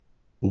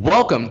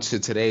Welcome to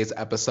today's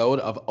episode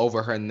of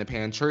Overheard in the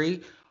Pantry.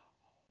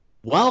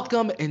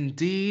 Welcome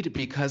indeed,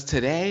 because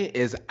today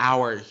is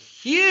our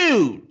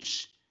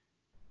huge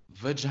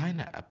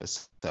vagina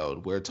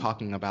episode. We're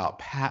talking about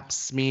pap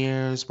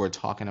smears, we're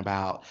talking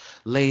about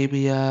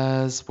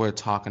labias, we're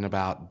talking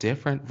about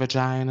different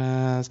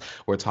vaginas,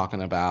 we're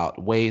talking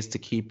about ways to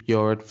keep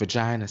your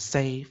vagina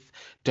safe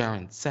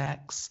during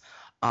sex.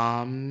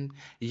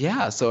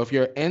 So if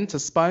you're into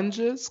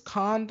sponges,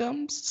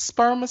 condoms,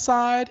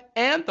 spermicide,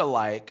 and the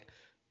like,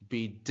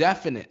 be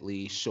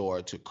definitely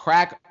sure to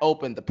crack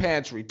open the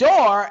pantry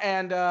door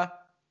and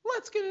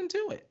let's get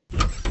into it.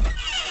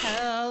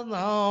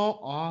 Hello,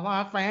 all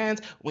our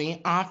friends.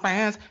 We are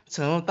friends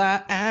to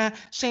the end.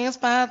 She's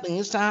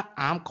Felicia.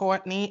 I'm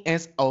Courtney.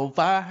 It's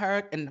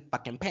Overheard in the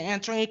fucking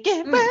pantry.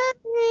 Get ready.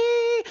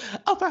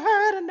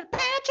 Overheard in the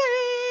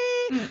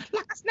pantry.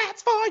 Like a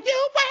snacks for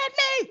you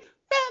and me.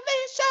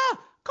 Felicia,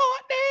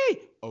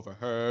 Courtney.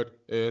 Overheard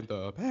in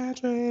the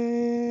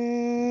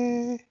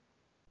pantry.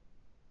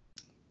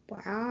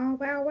 Wow,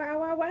 wow, wow,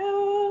 wow,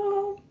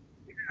 wow.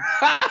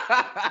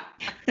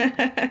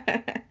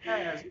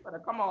 Yes, you better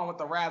come on with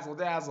the razzle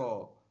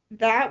dazzle.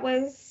 That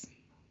was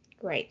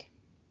great.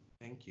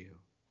 Thank you.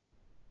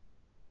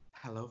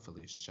 Hello,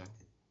 Felicia.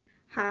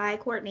 Hi,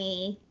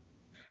 Courtney.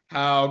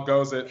 How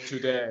goes it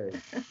today?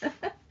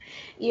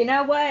 You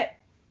know what?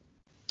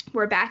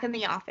 We're back in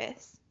the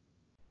office.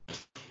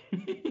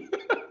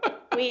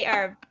 We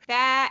are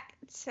back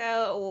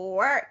to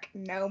work.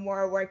 No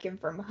more working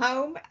from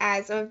home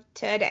as of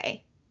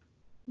today.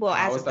 Well,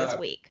 as of this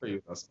week. For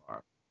you thus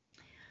far?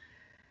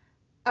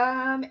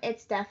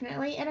 It's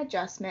definitely an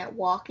adjustment.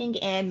 Walking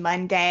in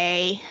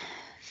Monday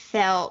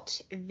felt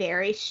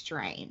very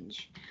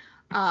strange.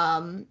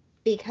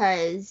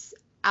 Because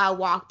I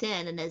walked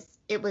in and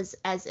it was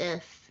as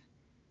if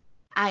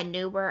I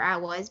knew where I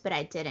was, but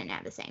I didn't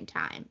at the same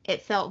time.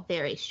 It felt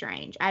very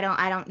strange. I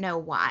don't know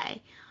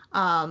why.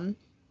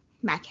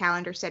 My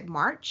calendar said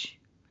March.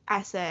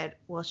 I said,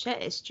 well,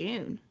 shit, it's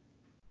June.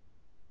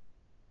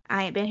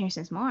 I ain't been here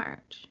since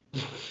March.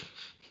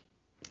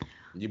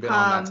 You've been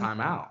on that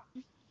time out.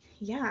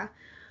 Yeah.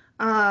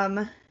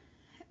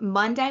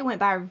 Monday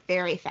went by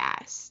very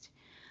fast,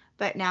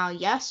 but now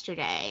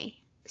yesterday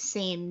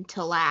seemed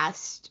to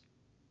last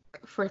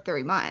for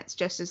 3 months,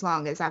 just as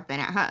long as I've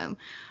been at home.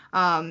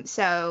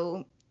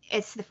 So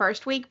it's the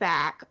first week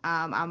back.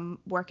 I'm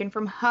working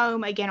from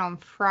home again on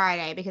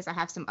Friday because I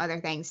have some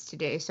other things to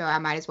do, so I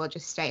might as well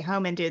just stay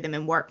home and do them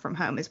and work from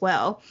home as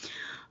well.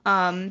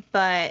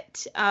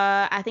 But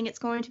I think it's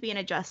going to be an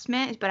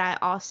adjustment, but I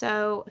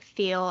also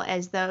feel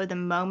as though the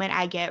moment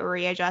I get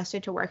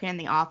readjusted to working in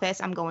the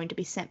office, I'm going to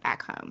be sent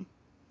back home.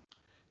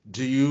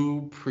 Do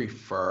you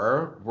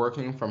prefer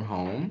working from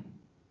home?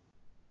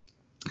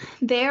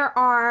 There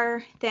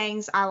are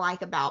things I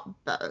like about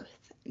both.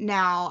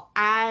 Now,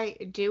 I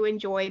do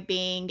enjoy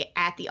being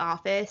at the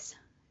office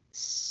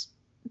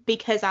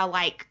because I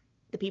like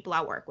the people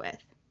I work with.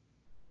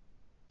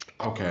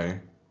 Okay.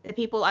 The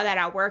people that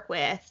I work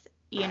with,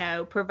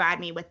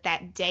 provide me with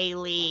that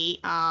daily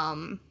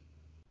like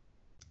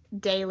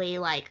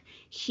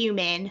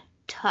human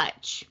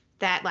touch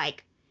that I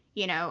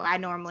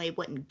normally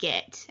wouldn't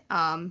get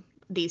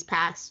these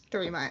past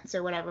 3 months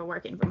or whatever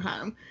working from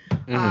home.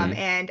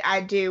 And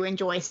I do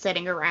enjoy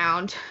sitting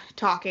around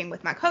talking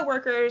with my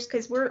coworkers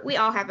because we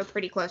all have a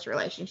pretty close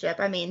relationship.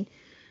 I mean,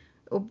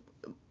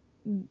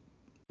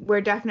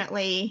 we're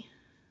definitely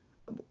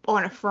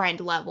on a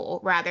friend level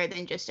rather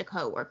than just a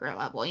coworker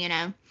level,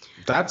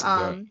 That's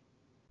good.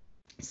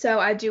 So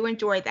I do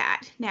enjoy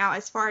that. Now,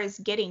 as far as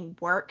getting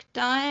work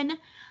done,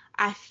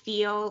 I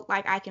feel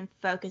like I can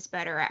focus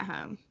better at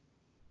home.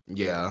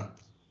 Yeah.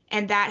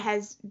 And that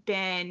has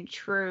been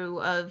true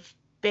of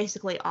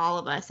basically all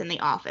of us in the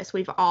office.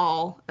 We've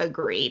all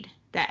agreed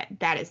that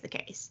that is the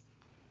case.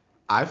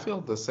 I feel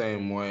the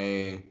same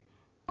way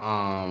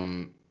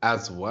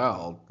as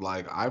well.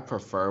 Like, I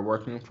prefer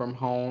working from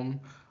home.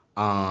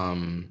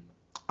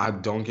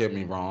 Don't get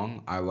me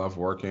wrong. I love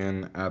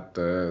working at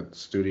the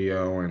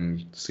studio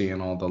and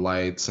seeing all the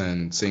lights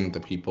and seeing the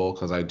people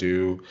because I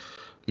do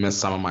miss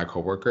some of my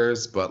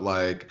coworkers, but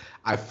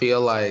I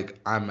feel like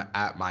I'm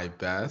at my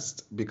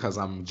best because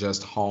I'm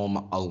just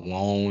home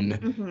alone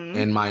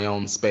in my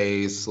own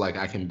space. Like,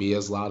 I can be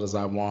as loud as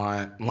I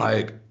want.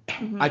 I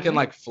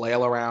can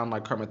flail around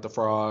like Kermit the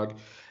Frog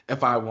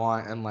if I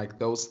want, and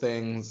those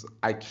things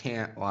I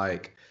can't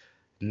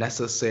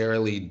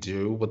necessarily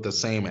do with the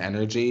same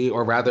energy,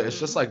 or rather it's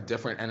just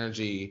different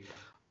energy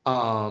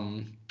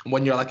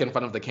when you're in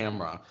front of the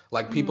camera.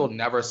 People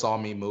never saw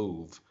me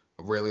move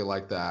really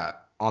like that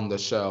on the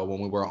show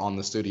when we were on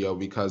the studio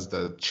because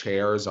the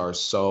chairs are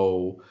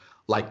so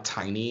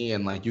tiny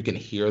and you can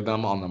hear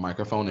them on the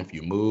microphone if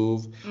you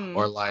move.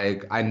 Or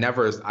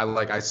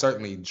I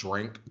certainly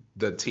drink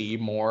the tea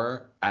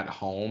more at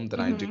home than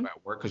I do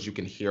at work because you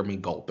can hear me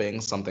gulping,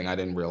 something I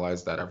didn't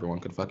realize that everyone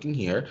could fucking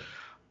hear.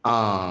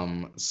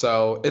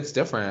 So it's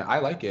different. I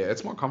like it.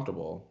 It's more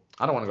comfortable.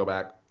 I don't want to go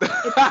back.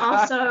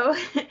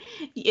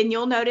 And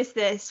you'll notice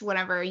this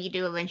whenever you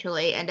do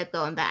eventually end up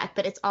going back,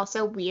 but it's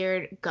also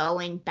weird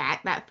going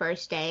back that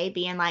first day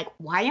being like,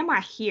 why am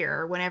I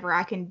here whenever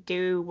I can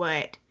do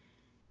what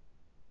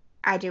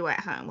I do at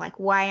home? Like,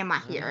 why am I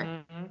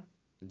here? Mm-hmm.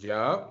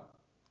 Yup.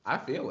 I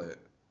feel it.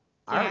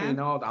 I already Yeah.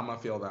 know I'm gonna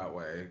feel that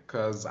way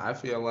because I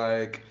feel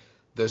like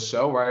the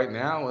show right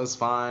now is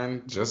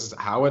fine just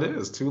how it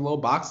is. Two little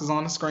boxes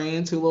on the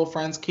screen, two little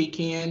friends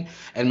kikiing,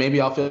 and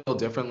maybe I'll feel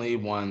differently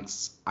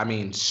once, I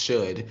mean,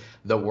 should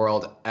the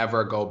world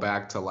ever go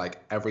back to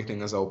like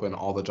everything is open,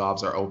 all the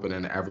jobs are open,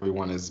 and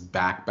everyone is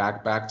back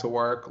to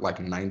work, like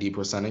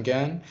 90%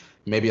 again.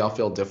 Maybe I'll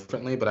feel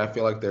differently, but I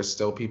feel like there's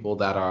still people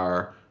that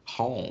are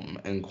home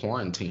and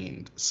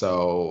quarantined.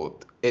 So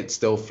it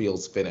still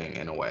feels fitting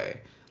in a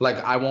way.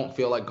 Like I won't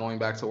feel like going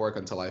back to work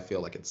until I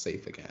feel like it's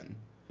safe again.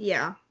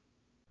 Yeah.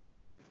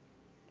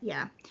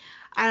 Yeah.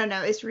 I don't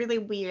know. It's really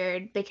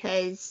weird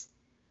because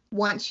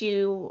once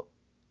you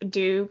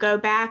do go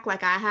back,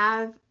 like I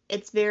have,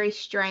 it's very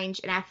strange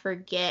and I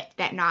forget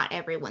that not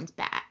everyone's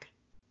back.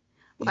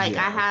 Like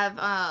Yeah.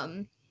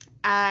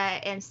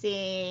 I am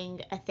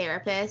seeing a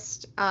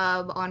therapist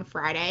on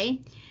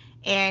Friday,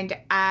 and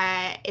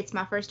I it's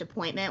my first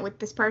appointment with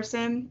this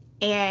person,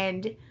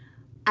 and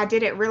I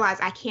didn't realize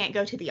I can't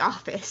go to the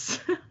office.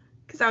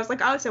 Because I was like,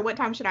 oh, so what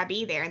time should I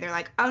be there? And they're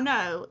like, oh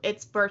no,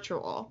 it's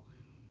virtual.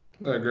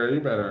 Like, girl, you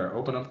better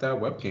open up that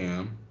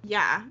webcam.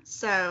 Yeah.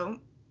 So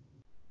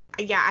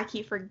yeah, I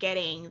keep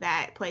forgetting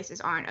that places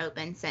aren't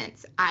open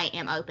since I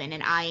am open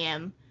and I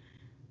am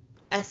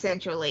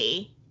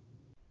essentially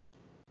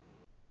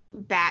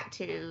back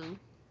to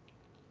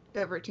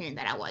the routine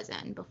that I was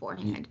in You,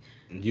 beforehand.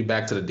 you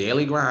back to the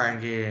daily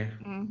grind, yeah.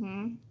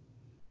 hmm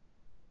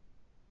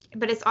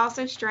But it's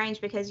also strange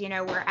because,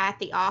 we're at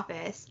the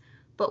office,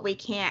 but we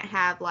can't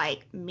have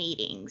like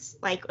meetings.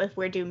 Like if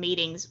we do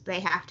meetings, they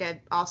have to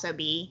also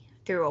be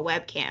through a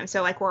webcam.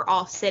 So like we're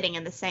all sitting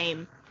in the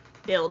same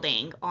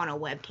building on a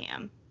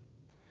webcam.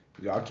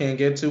 Y'all can't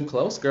get too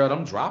close, girl.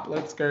 Them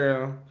droplets,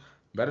 girl.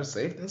 Better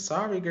safe than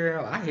sorry,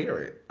 girl. I hear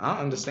it. I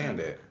hmm understand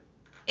it.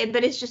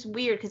 But it's just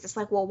weird because it's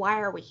like, well, why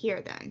are we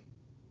here then?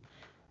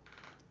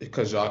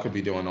 Because y'all could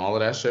be doing all of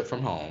that shit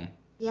from home.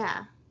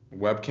 Yeah.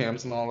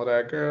 Webcams and all of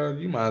that, girl.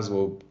 You might as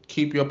well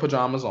keep your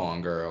pajamas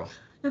on, girl.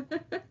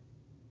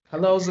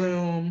 Hello,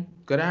 Zoom.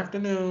 Good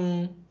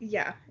afternoon.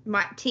 Yeah.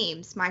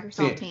 Microsoft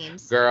See,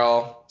 Teams.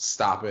 girl,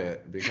 stop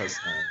it because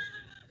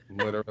same.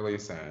 Literally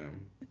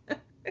same.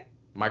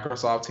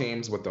 Microsoft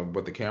Teams with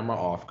the camera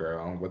off,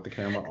 girl. With the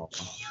camera off.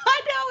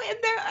 I know,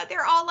 and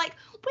they're all like,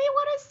 we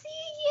want to see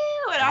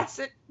you, and I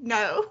said,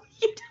 no,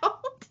 you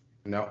don't.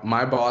 No,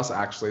 my boss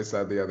actually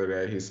said the other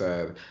day, he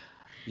said,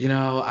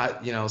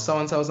 so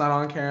and so's not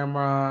on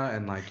camera,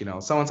 and like,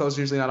 so and so's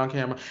usually not on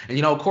camera.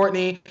 And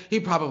Courtney, he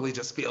probably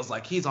just feels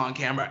like he's on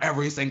camera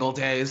every single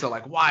day. So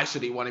like, why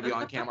should he want to be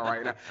on camera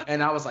right now?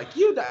 And I was like,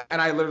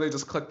 and I literally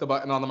just clicked the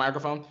button on the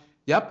microphone.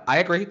 Yep, I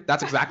agree.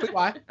 That's exactly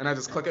why. And I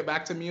just click it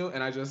back to mute,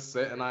 and I just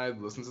sit and I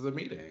listen to the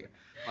meeting.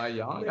 Like,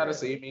 y'all ain't gotta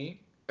see Literally.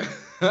 me.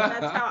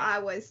 That's how I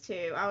was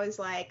too. I was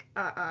like,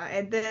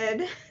 and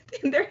then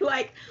they're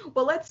like,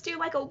 well, let's do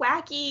like a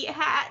wacky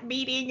hat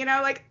meeting, and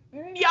I'm like,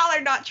 y'all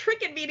are not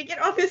tricking me to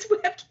get on this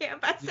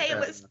webcam by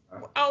saying Yeah.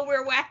 oh,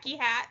 we're wacky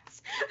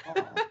hats.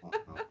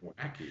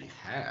 Wacky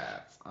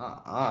hats.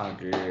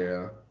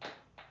 Girl.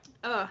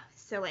 Oh,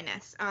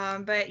 silliness.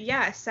 But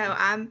yeah, so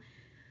I'm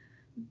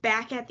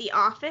back at the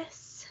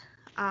office.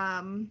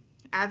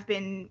 I've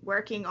been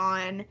working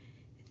on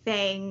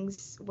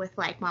things with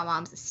like my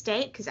mom's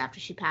estate because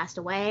after she passed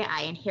away,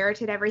 I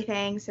inherited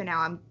everything. So now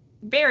I'm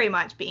very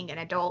much being an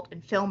adult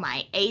and feel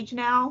my age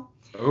now.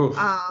 Oof.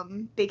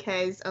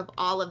 Because of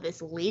all of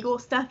this legal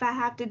stuff I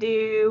have to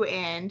do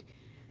and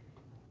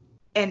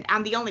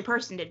I'm the only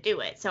person to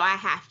do it, so I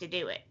have to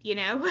do it.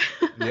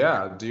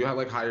 Yeah. Do you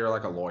have hire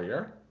like a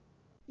lawyer?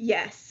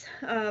 Yes.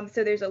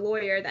 So there's a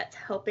lawyer that's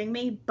helping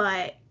me,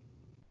 but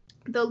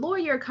the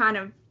lawyer kind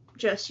of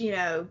just,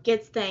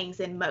 gets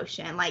things in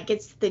motion, like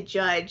gets the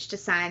judge to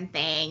sign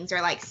things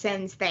or like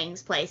sends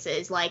things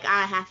places. Like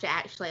I have to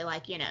actually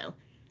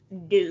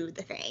do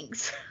the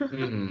things.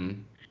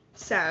 Mm-hmm.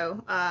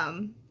 So,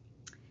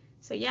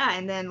 so yeah,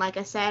 and then like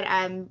I said,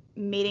 I'm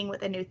meeting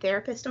with a new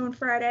therapist on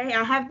Friday.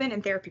 I have been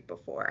in therapy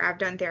before. I've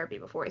done therapy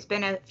before. It's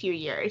been a few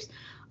years.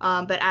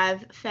 But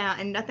I've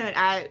found, and nothing that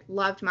I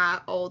loved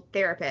my old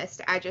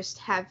therapist. I just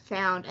have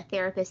found a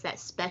therapist that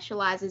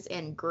specializes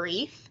in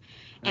grief.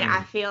 And I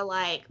Mm. feel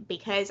like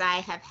because I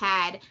have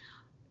had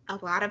a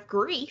lot of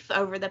grief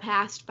over the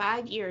past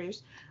 5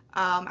 years,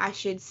 I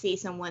should see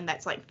someone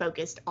that's like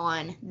focused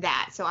on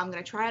that. So I'm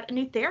going to try out a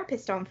new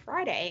therapist on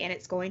Friday, and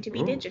it's going to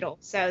be Ooh. digital.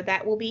 So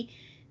that will be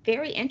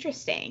very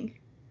interesting.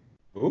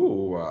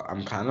 Ooh,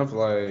 I'm kind of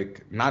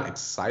like not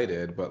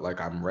excited, but like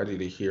I'm ready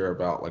to hear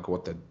about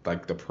what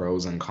the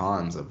pros and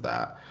cons of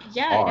that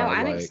Yeah, no, are.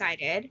 I'm Like,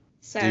 excited.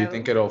 do you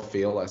think So it'll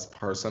feel less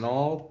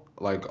personal,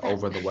 like that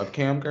over the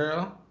webcam,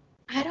 girl?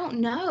 I don't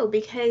know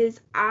because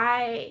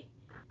I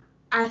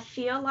I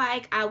feel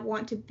like I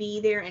want to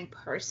be there in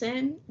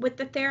person with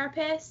the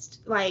therapist.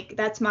 Like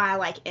that's my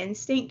like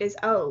instinct is,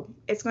 oh,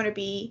 it's going to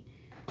be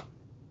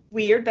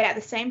weird, but at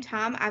the same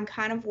time, I'm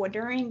kind of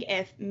wondering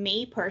if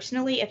me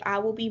personally, if I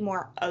will be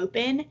more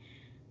open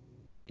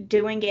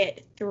doing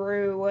it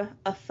through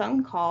a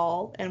phone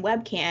call and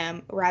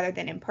webcam rather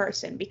than in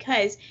person.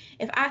 Because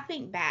if I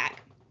think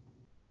back,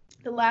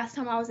 the last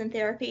time I was in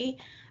therapy,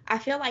 I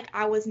feel like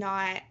I was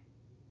not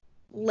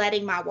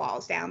letting my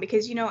walls down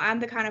because, I'm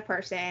the kind of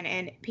person,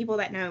 and people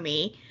that know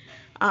me,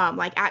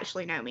 like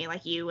actually know me,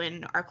 like you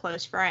and our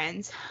close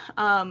friends,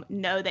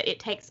 know that it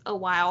takes a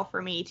while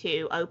for me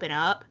to open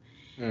up.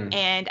 Mm.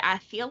 And I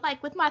feel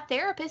like with my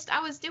therapist,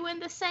 I was doing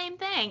the same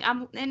thing.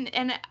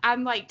 And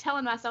I'm like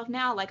telling myself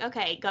now, like,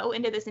 okay, go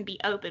into this and be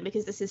open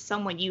because this is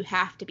someone you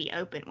have to be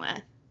open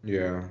with.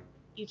 Yeah.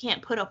 You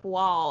can't put up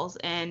walls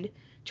and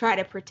try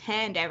to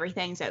pretend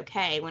everything's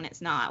okay when it's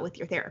not with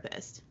your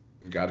therapist.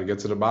 Got to get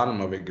to the bottom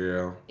of it,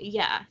 girl.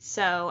 Yeah,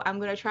 so I'm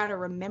gonna try to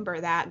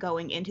remember that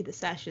going into the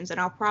sessions, and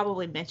I'll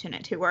probably mention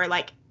it to her.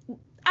 Like,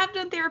 I've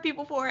done therapy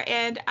before,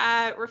 and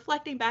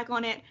reflecting back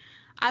on it,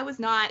 I was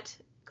not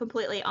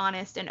completely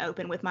honest and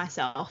open with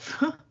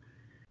myself.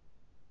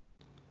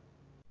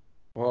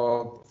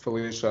 Well,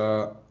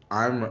 Felicia,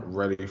 I'm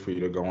ready for you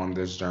to go on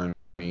this journey,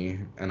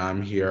 and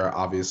I'm here,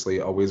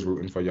 obviously, always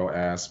rooting for your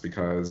ass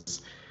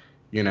because,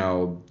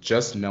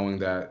 just knowing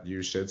that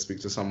you should speak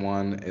to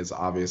someone is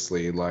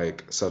obviously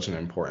like such an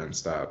important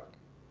step.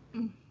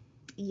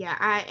 Yeah,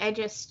 I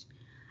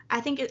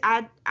think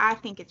I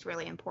think it's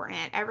really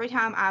important. Every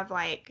time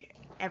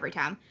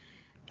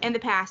in the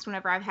past,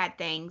 whenever I've had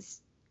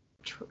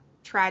tr-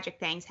 tragic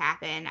things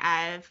happen,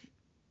 I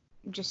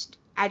just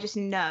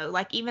know,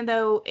 like, even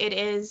though it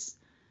is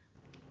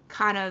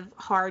kind of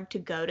hard to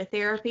go to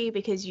therapy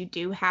because you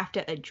do have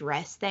to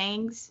address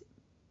things,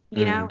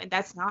 Mm. and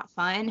that's not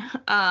fun.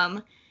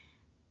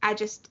 I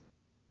just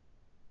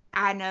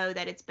I know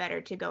that it's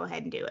better to go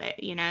ahead and do it.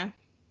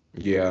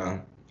 Yeah,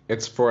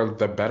 it's for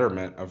the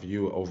betterment of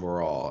you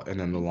overall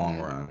and in the long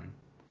Hmm. run.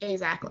 Look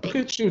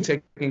Exactly. at you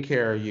taking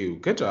care of you.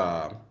 Good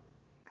job.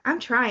 I'm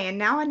trying.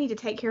 Now I need to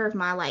take care of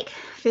my like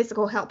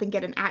physical health and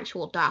get an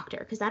actual doctor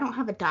because I don't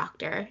have a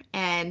doctor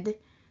and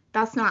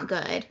that's not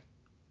good.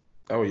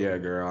 Oh yeah,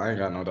 girl. I ain't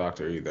got no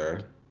doctor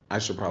either. I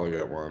should probably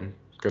get one.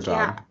 Good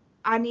Yeah, job.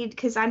 I need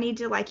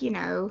to like,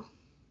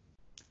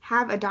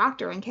 have a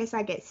doctor in case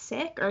I get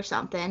sick or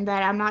something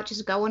that I'm not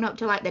just going up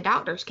to like the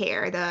doctor's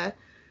care, the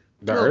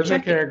The little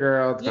urgent check it. care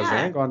girl, because they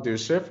Yeah. ain't gonna do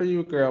shit for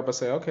you, girl, but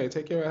say, okay,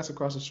 take your ass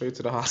across the street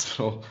to the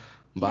hospital.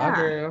 Bye, Yeah.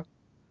 girl.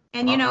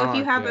 And if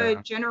you have a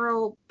Yeah.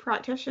 general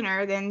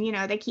practitioner, then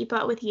they keep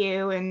up with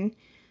you and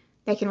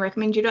they can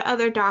recommend you to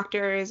other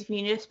doctors if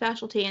you need a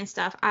specialty and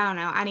stuff. I don't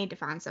know. I need to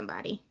find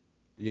somebody.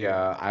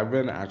 Yeah, I've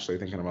been actually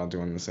thinking about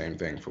doing the same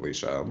thing,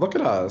 Felicia. Look at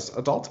us,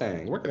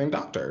 adulting. We're getting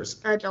doctors.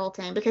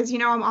 Adulting because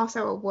I'm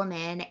also a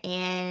woman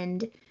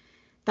and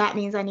that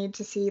means I need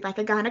to see like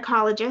a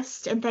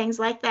gynecologist and things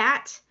like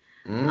that,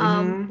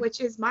 Mm-hmm. which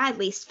is my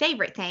least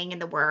favorite thing in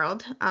the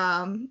world.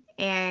 And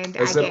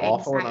I Is it get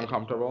awful and anxiety.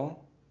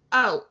 uncomfortable?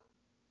 Oh,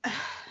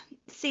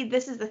 see,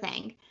 this is the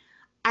thing.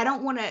 I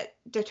don't want to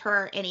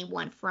deter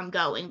anyone from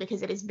going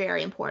because it is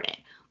very important,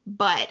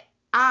 but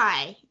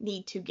I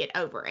need to get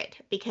over it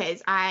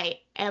because I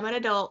am an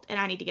adult and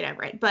I need to get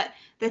over it. But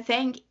the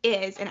thing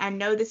is, and I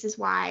know this is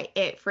why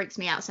it freaks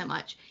me out so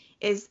much,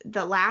 is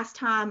the last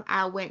time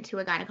I went to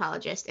a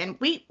gynecologist, and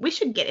we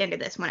should get into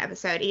this one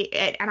episode,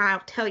 and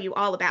I'll tell you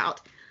all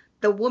about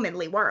the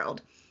womanly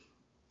world.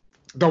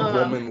 The Um,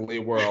 womanly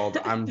world.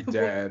 I'm the woman.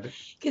 dead.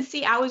 Because,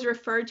 see, I was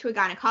referred to a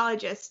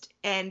gynecologist,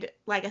 and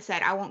like I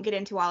said, I won't get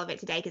into all of it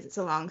today because it's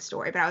a long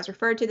story, but I was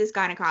referred to this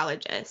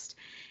gynecologist,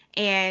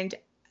 and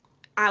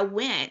I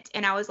went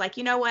and I was like,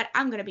 you know what?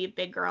 I'm going to be a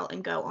big girl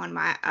and go on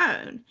my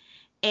own.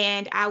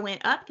 And I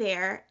went up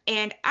there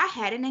and I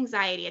had an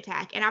anxiety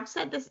attack. And I've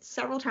said this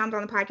several times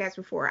on the podcast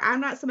before.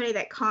 I'm not somebody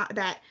that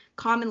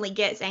commonly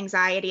gets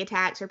anxiety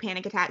attacks or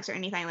panic attacks or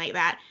anything like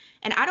that.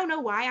 And I don't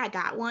know why I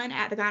got one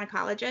at the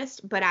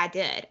gynecologist, but I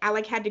did. I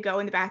like had to go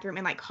in the bathroom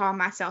and like calm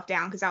myself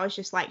down because I was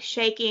just like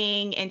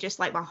shaking and just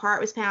like my heart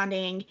was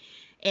pounding.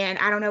 And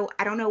I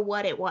don't know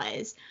what it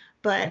was. Oh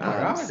But my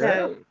God,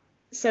 girl.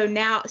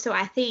 so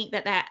I think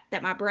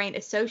that my brain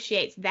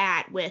associates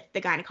that with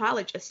the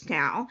gynecologist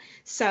now.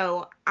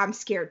 So I'm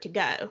scared to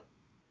go.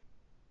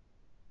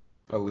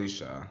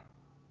 Felicia,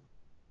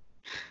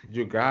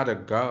 you gotta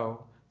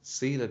go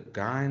see the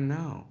guy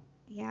now.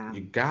 Yeah,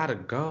 You gotta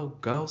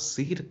go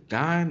see the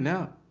guy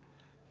now.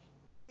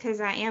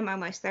 because I am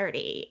almost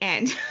 30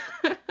 and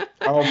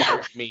Oh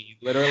my, me,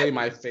 literally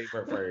my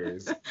favorite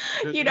phrase.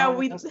 You're you know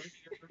we almost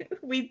here.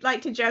 we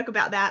like to joke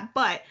about that,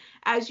 but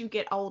as you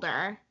get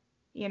older,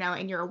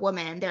 and you're a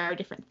woman, there are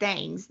different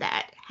things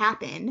that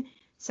happen,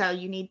 so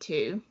you need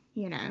to,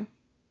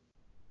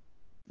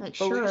 make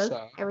sure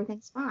Felicia,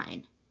 everything's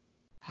fine.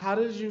 how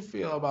did you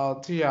feel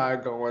about T.I.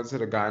 going to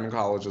the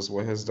gynecologist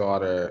with his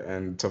daughter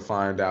and to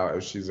find out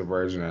if she's a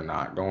virgin or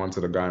not, going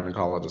to the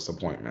gynecologist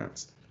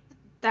appointments?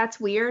 That's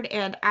weird,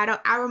 and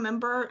I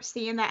remember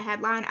seeing that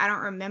headline. I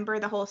don't remember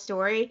the whole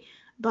story,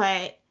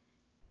 but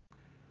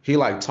He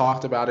like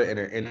talked about it in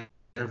an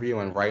interview,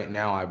 and right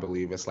now I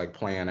believe it's like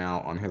playing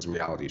out on his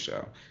reality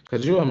show.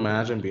 Could you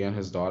imagine being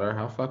his daughter?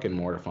 How fucking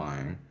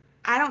mortifying.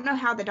 I don't know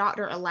how the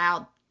doctor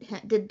allowed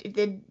did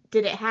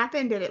it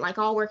happen? Did it like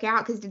all work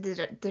out? Because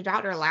did the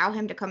doctor allow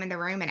him to come in the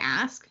room and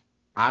ask?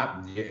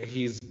 Yeah,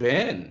 he's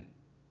been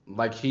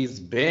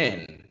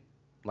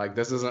like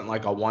this isn't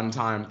like a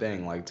one-time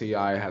thing. Like Ti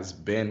has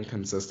been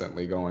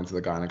consistently going to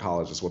the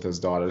gynecologist with his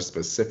daughter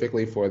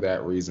specifically for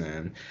that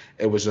reason.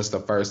 It was just the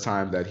first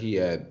time that he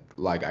had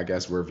like I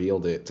guess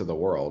revealed it to the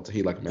world.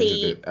 He like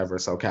mentioned See, it ever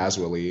so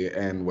casually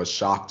and was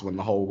shocked when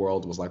the whole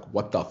world was like,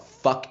 "What the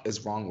fuck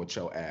is wrong with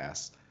your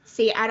ass?"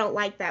 see, I don't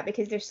like that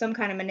because there's some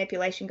kind of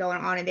manipulation going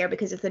on in there.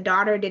 Because if the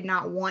daughter did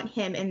not want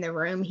him in the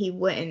room, he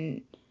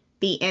wouldn't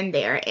be in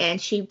there, and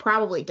she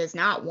probably does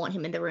not want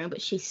him in the room,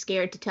 but she's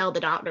scared to tell the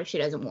doctor she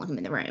doesn't want him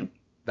in the room.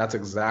 That's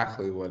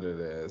exactly what it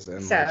is.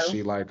 And like So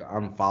she like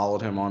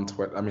unfollowed him on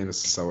Twitter. I mean,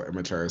 this is so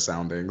immature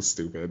sounding,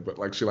 stupid, but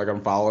like she like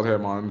unfollowed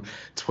him on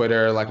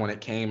Twitter like when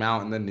it came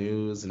out in the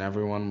news and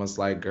everyone was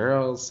like,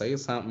 "Girl, say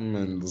something."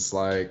 And it's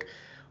like,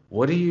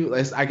 "What do you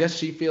I guess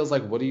she feels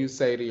like what do you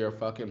say to your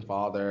fucking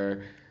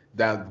father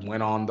that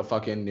went on the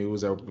fucking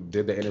news or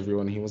did the interview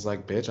and he was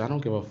like, "Bitch, I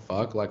don't give a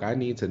fuck. Like I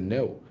need to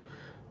know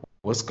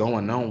what's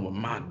going on with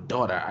my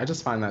daughter." I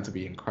just find that to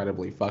be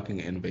incredibly fucking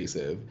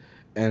invasive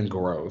and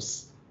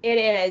gross. it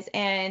is,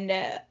 and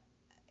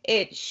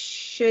it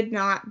should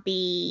not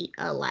be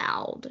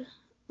allowed,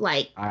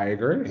 like I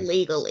agree.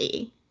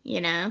 legally, you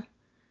know,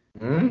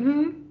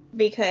 Mm-hmm.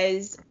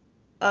 because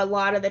a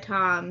lot of the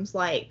times,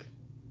 like,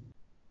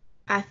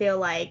 I feel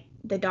like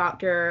the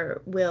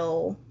doctor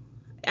will,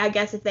 I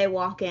guess if they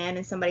walk in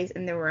and somebody's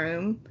in the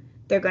room,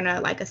 they're gonna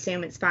like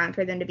assume it's fine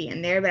for them to be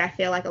in there. But I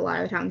feel like a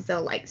lot of the times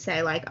they'll like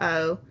say like,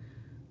 "Oh,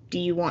 do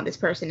you want this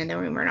person in the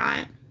room or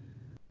not?"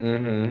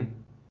 Mm-hmm.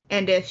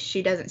 And if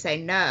she doesn't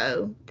say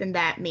no, then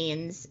that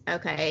means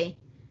okay,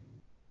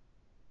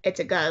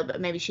 it's a go.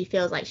 But maybe she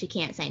feels like she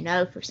can't say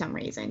no for some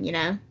reason, you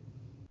know?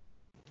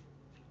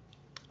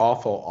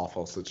 Awful,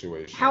 awful How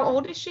situation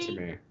old is to she?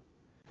 me.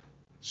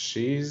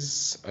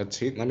 She's a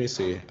teen. Let me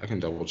see. I can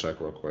double check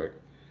real quick.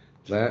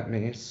 Let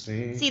me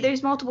see. See,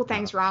 there's multiple Uh,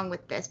 things wrong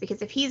with this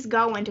because if he's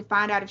going to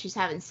find out if she's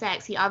having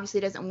sex, he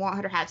obviously doesn't want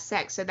her to have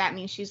sex. So that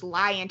means she's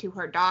lying to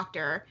her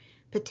doctor.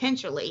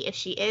 Potentially, if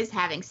she is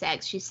having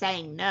sex, she's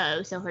saying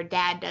no, so her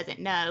dad doesn't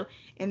know,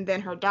 and then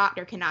her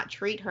doctor cannot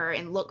treat her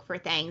and look for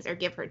things or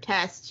give her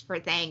tests for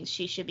things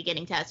she should be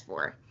getting tests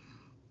for.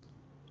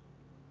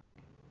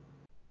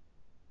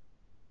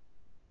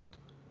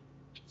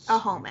 A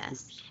whole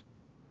mess.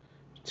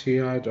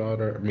 Ti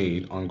daughter,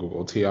 me on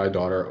Google. Ti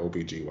daughter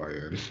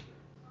OBGYN.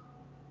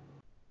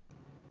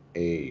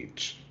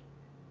 Age.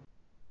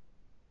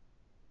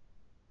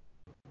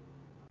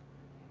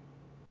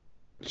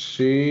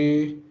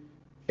 She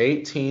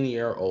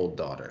 18-year-old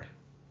daughter.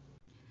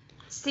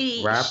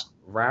 See,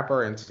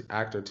 Rapper and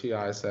actor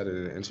Ti said in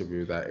an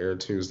interview that aired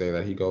Tuesday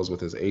that he goes with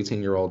his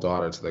 18-year-old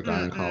daughter to the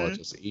mm-mm.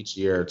 gynecologist each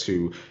year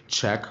to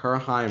check her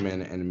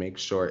hymen and make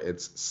sure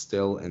it's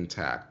still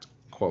intact.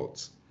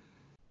 Quotes.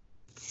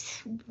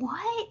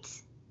 What?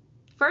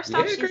 First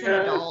off, Yeah, she's an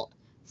girl. adult.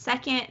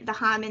 Second, the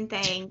hymen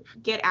thing,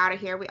 get out of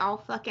here. We all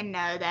fucking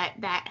know that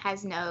that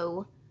has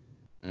no,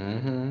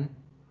 Mm-hmm.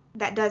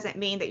 that doesn't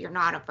mean that you're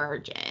not a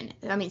virgin.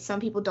 I mean, some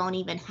people don't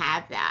even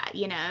have that,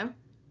 you know?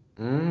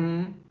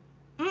 Mm-hmm.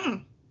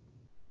 Mm.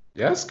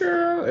 Yes,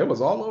 girl. It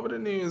was all over the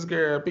news,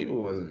 girl.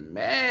 People was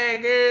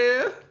mad,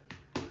 girl.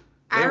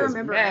 I They was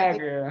remember it mad,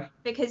 girl.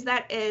 because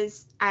that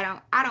is, I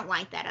don't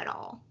like that at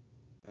all.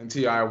 And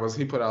Ti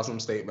he put out some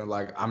statement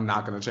like, "I'm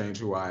not gonna change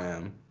who I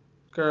am."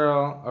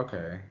 Girl,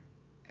 okay.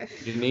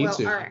 You need Well,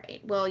 to. all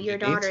right. Well, You your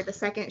need daughter, to. the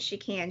second she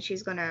can,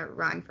 she's gonna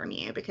run from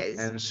you because,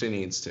 And she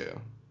needs to.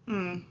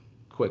 mm,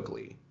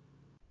 Quickly.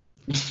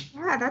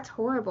 yeah, that's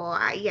horrible.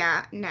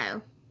 Yeah,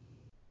 no.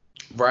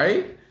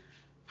 Right?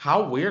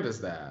 How weird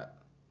is that?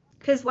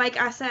 Because, like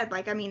I said,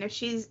 like, I mean, if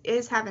she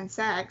is having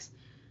sex,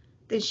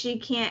 then she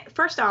can't.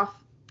 First off,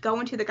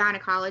 going to the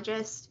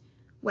gynecologist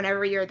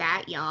whenever you're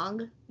that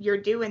young, you're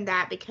doing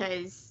that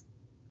because,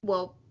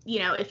 well, you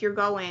know, if you're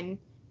going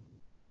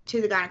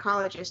to the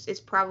gynecologist, it's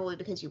probably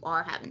because you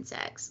are having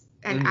sex.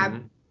 And Mm-hmm.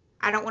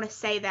 I don't want to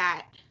say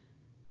that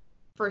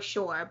for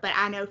sure, but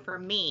I know for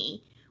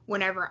me,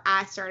 whenever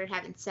I started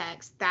having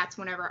sex, that's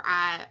whenever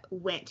I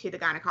went to the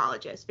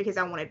gynecologist because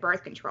I wanted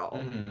birth control.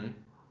 Mm-hmm.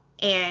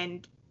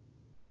 And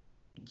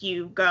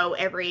you go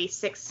every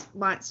 6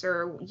 months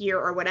or year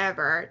or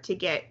whatever to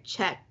get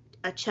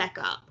a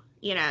checkup,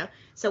 you know.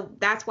 So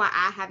that's why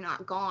I have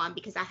not gone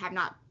because I have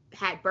not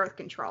had birth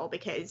control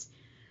because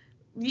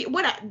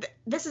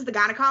this is the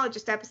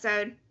gynecologist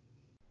episode.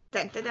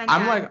 Dun, dun, dun,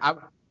 I'm dun. like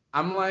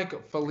I'm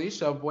like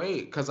Felicia,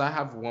 wait, because I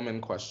have woman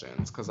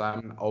questions because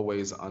I'm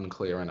always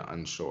unclear and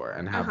unsure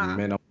and have Uh-huh.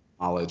 minimal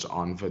knowledge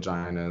on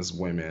vaginas,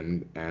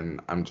 women,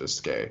 and I'm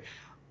just gay.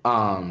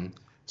 Um,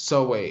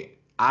 so wait,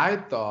 I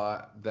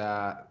thought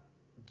that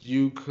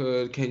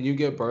can you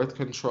get birth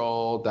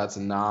control that's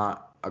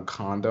not a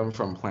condom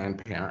from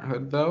Planned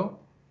Parenthood though?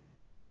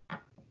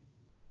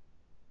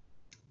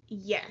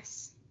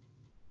 Yes,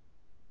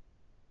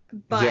 Yeah.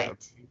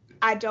 but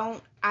I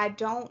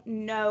don't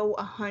know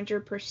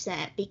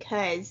 100%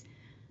 because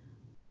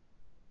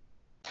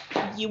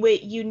you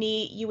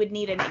would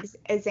need an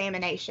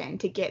examination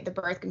to get the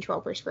birth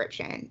control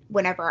prescription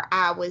whenever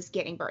I was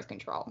getting birth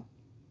control,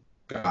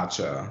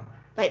 Gotcha.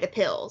 like the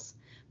pills,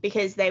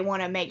 because they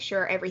want to make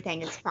sure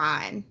everything is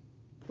fine,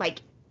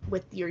 like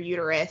with your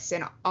uterus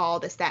and all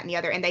this, that, and the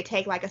other, and they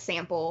take like a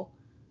sample.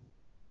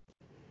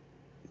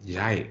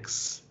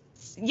 Yikes.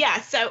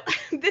 Yeah, so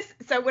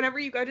so whenever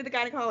you go to the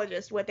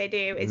gynecologist, what they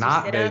do is you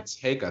Not sit they up.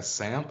 take a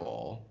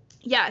sample.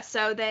 Yeah,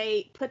 so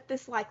they put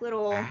this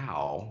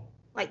Ow.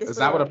 like this Is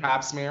that what a little,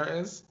 pap smear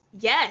is?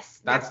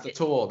 yes, That's the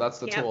tool. That's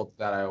the yep. tool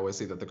that I always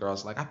see that the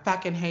girls are like, I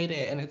fucking hate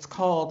it and it's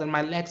cold and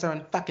my legs are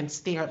in fucking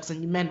stirrups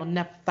and you men will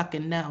never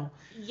fucking know.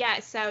 Yeah,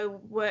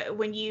 so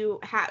when you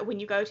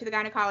go to the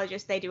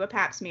gynecologist, they do a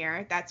pap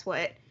smear. That's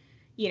what,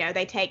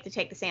 they take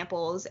the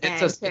samples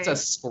and It's a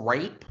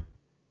scrape.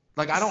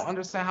 Like I don't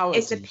understand how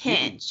it's it's a used.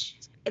 pinch.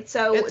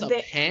 So It's a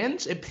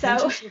pinch? It so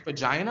pinches your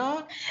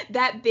vagina?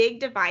 that big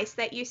device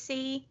that you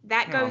see,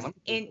 Hang on, let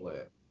me Google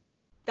it.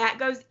 that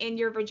goes in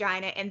your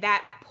vagina and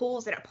that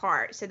pulls it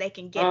apart so they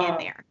can get in Uh,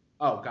 there.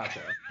 oh, gotcha.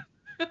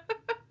 I'm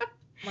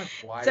like,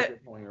 why So is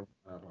it pulling your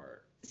vagina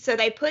apart? so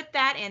they put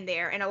that in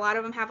there, and a lot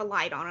of them have a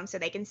light on them so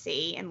they can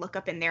see and look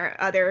up in there.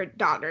 Other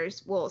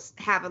doctors will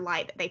have a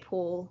light that they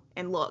pull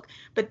and look,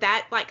 but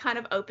that like kind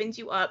of opens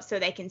you up so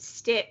they can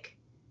stick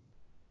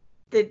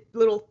the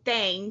little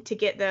thing to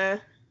get the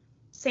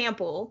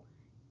sample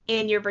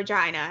in your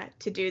vagina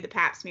to do the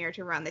pap smear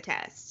to run the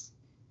tests.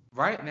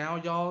 Right now,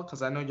 y'all,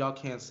 because I know y'all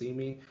can't see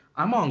me,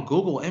 I'm on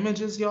Google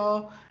Images,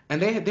 y'all,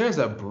 and there's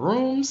a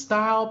broom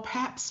style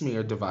pap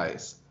smear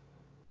device.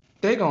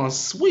 They gonna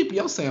sweep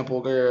your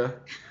sample, girl.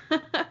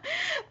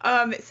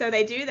 So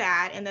they do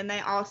that, and then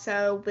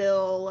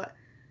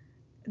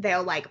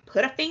they'll like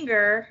put a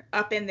finger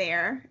up in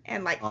there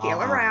and like feel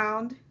Uh-huh.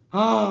 around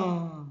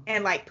Oh.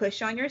 and like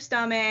push on your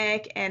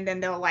stomach, and then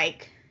they'll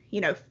like,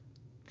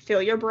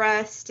 feel your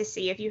breasts to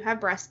see if you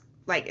have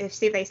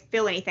see if they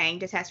feel anything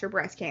to test for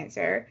breast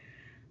cancer.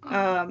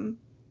 Um,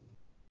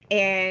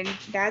 and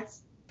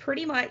that's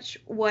pretty much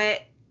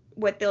what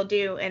they'll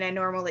do in a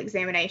normal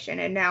examination.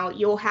 And now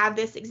you'll have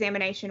this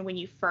examination when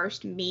you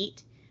first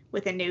meet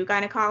with a new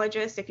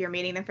gynecologist if you're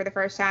meeting them for the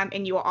first time,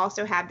 and you will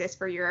also have this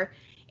for your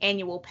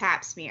annual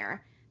pap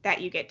smear that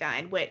you get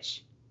done,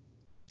 which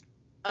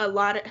I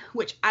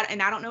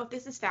don't know if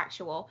this is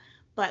factual,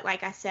 but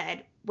like I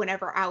said,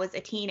 whenever I was a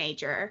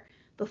teenager,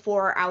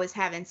 before I was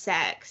having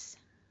sex,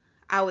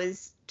 I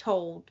was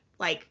told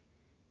like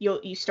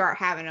you start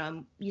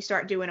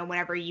doing them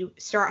whenever you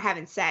start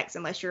having sex,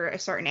 unless you're a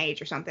certain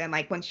age or something.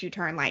 Like once you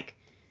turn like,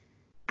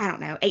 I don't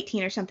know,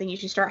 18 or something, you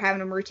should start having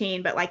them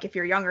routine. But like if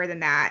you're younger than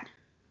that,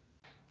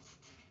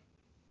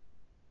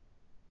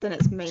 then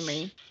it's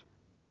mainly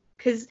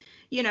because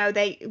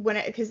they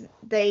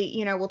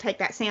will take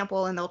that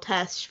sample and they'll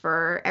test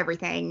for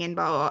everything and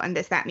blah, blah, blah and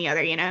this, that, and the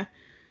other.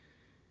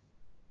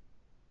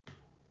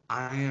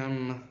 I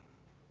am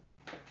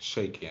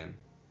shaken.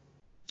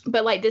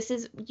 But like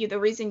the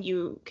reason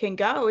you can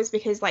go is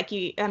because like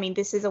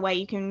this is a way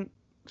you can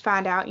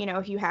find out,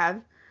 if you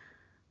have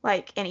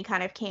like any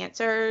kind of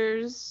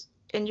cancers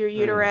in your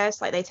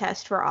uterus. Like they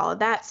test for all of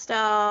that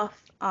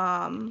stuff,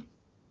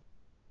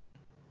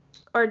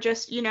 or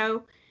just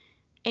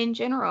in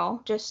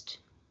general, just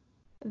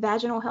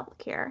vaginal health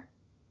care.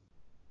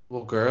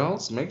 Well,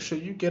 girls, make sure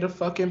you get a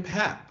fucking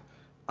pap.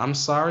 I'm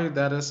sorry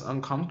that it's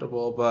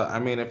uncomfortable, but I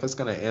mean, if it's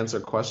gonna answer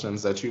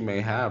questions that you may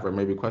have, or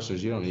maybe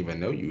questions you don't even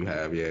know you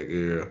have yet,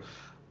 girl,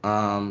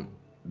 um,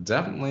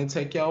 definitely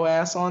take your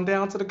ass on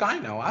down to the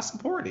gyno. I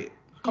support it.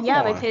 Come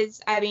Yeah, on.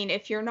 because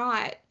if you're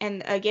not,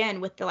 and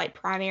again with the like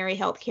primary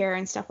health care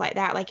and stuff like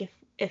that, like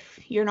if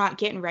you're not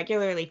getting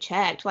regularly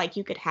checked, like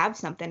you could have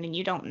something and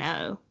you don't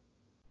know.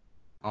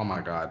 Oh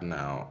my God,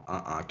 no.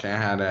 Can't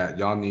have that.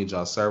 Y'all need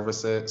y'all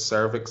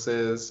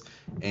cervixes,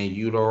 and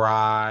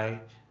uteri,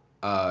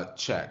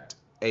 checked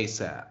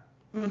ASAP.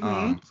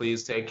 Mm-hmm.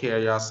 Please take care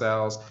of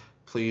yourselves.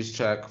 Please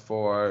check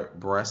for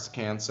breast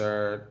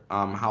cancer.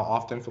 How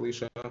often,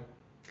 Felicia?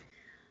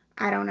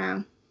 I don't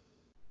know.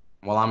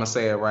 Well, I'm gonna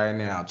say it right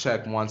now.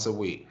 Check once a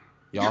week.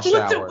 Y'all Once a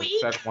shower.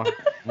 week? Check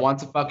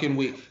once a fucking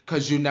week.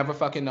 Cause you never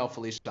fucking know,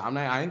 Felicia.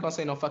 I ain't gonna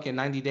say no fucking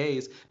 90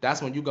 days.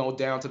 That's when you go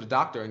down to the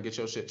doctor and get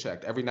your shit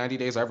checked. Every 90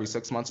 days or every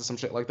 6 months or some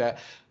shit like that.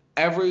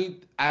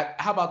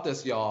 How about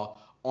this, y'all?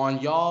 On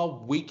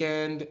y'all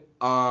weekend,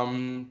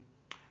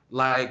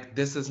 like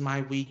this is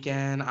my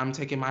weekend, I'm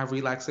taking my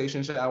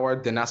relaxation shower,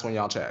 then that's when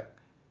y'all check.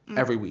 Mm.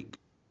 Every week.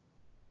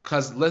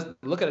 Cause let's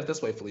look at it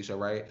this way, Felicia,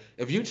 right?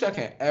 If you check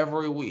in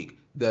every week,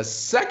 the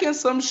second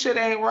some shit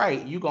ain't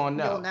right, you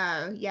gonna You'll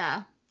know. know,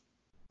 yeah.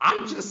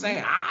 I'm just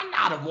saying, I'm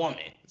not a woman.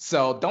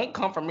 So don't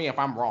come for me if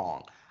I'm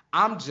wrong.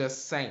 I'm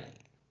just saying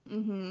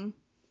Mm-hmm.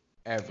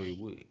 every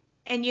week.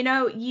 And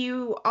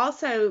you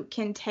also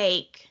can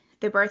take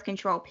the birth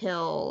control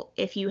pill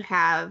if you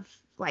have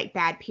like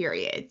bad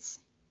periods.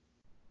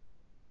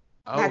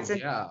 Oh That's a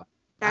yeah.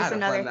 I that's had a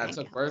another friend that thing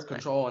took it helps birth with.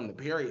 control and the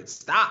period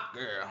stopped,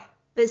 girl.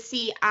 But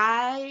see,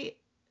 I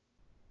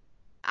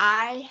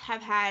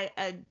have had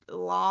a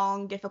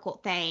long,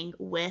 difficult thing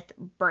with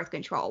birth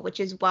control, which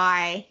is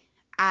why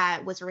I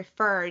was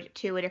referred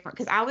to a different,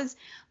 because I was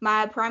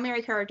my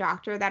primary care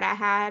doctor that I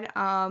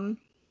had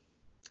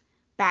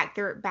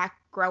back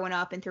growing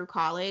up and through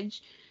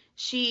college.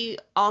 She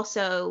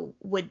also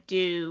would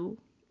do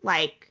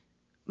like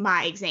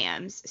my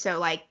exams. So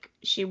like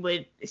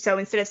so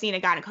instead of seeing a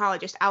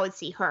gynecologist, I would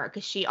see her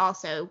because she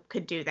also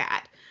could do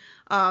that.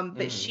 But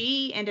Mm.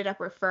 she ended up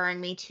referring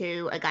me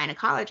to a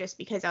gynecologist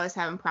because I was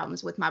having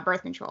problems with my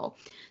birth control.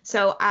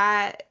 So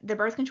the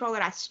birth control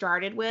that I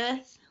started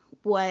with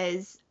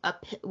was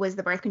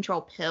the birth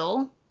control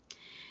pill.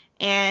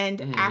 And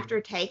Mm. after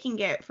taking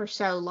it for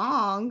so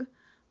long,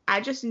 I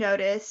just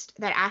noticed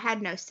that I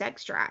had no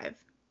sex drive.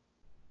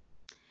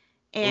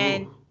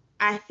 And Ooh.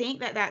 I think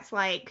that that's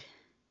like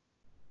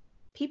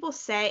people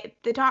say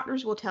the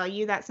doctors will tell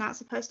you that's not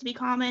supposed to be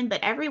common, but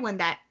everyone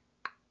that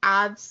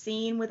I've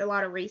seen with a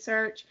lot of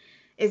research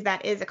is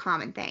that is a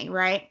common thing,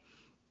 right?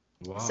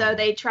 So Wow.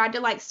 they tried to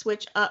like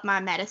switch up my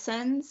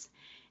medicines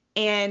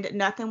and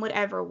nothing would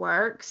ever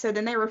work. So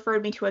then they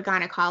referred me to a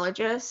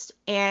gynecologist,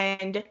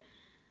 and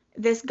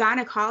this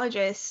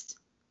gynecologist,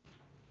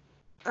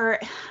 or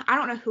I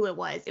don't know who it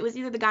was. It was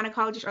either the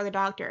gynecologist or the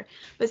doctor,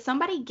 but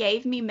somebody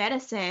gave me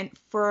medicine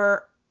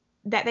for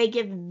that they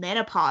give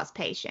menopause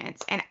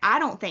patients, and I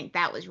don't think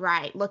that was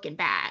right looking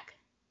back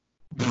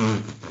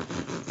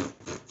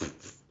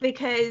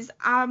because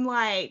I'm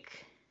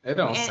like, It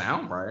don't and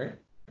sound right.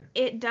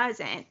 it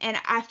doesn't. And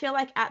I feel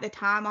like at the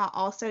time I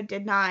also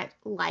did not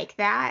like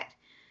that.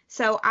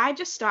 So I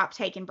just stopped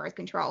taking birth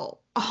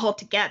control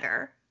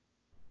altogether.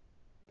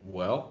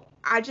 Well,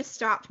 I just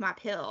stopped my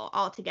pill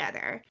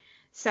altogether.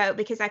 So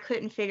because I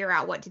couldn't figure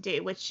out what to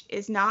do, which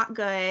is not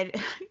good.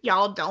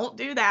 Y'all don't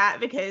do that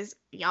because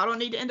y'all don't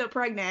need to end up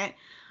pregnant.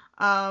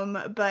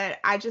 But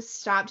I just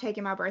stopped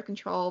taking my birth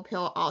control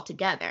pill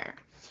altogether.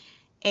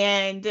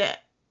 And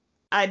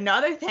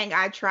another thing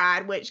I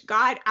tried, which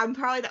God, I'm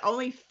probably the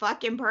only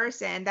fucking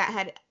person that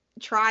had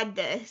tried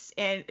this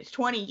in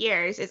 20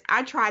 years, is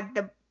I tried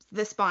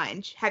the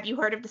sponge. Have you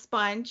heard of the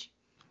sponge?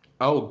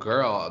 oh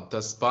girl,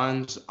 the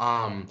sponge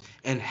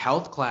in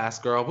health class,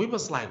 girl, we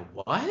was like,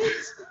 "What?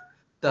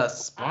 The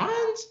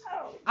sponge?"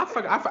 I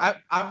forgot.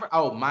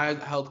 Oh, my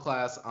health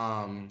class.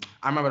 I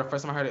remember the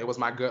first time I heard it. It was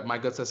my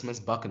good sis Miss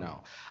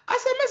Buckno. I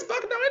said, Miss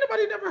Buckno,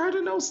 anybody never heard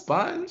of no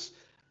sponge?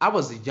 I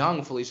was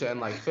young, Felicia, in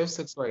like fifth,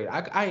 sixth grade.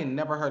 I ain't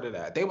never heard of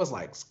that. They was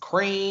like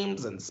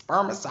creams and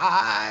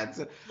spermicides.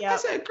 I Yep.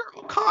 said,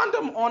 girl,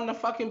 condom on the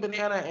fucking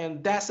banana,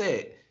 and that's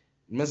it.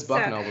 Miss So,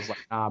 Buckno was like,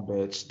 nah,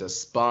 bitch, the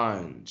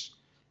sponge.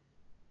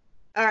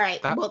 all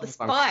right. That Well, the sounds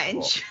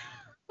uncomfortable. sponge,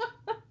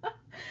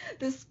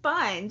 the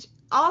sponge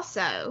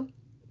also,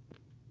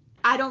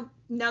 I don't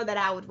know that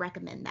I would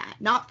recommend that.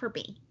 Not for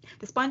me.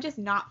 The sponge is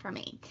not for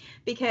me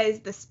because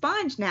the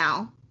sponge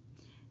now,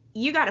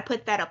 you got to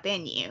put that up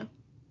in you.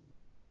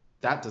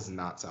 That does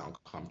not sound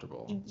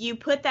comfortable. You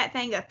put that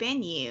thing up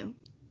in you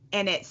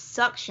and it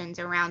suctions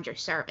around your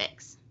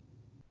cervix.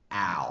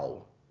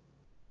 Ow.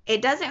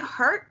 It doesn't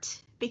hurt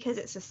because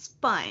it's a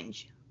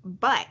sponge,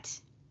 but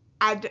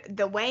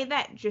the way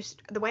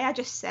I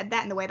just said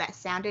that and the way that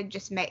sounded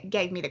just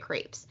gave me the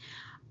creeps.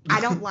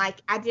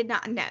 I did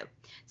not know.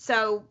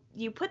 So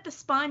you put the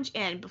sponge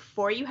in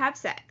before you have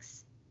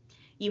sex.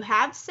 You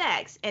have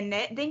sex, and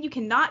then you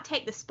cannot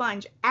take the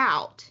sponge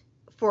out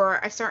for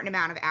a certain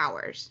amount of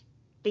hours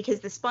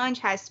because the sponge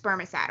has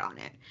spermicide on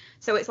it.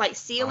 So it's like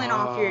sealing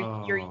off your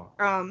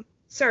Oh.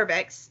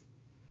 cervix,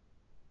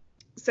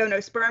 so no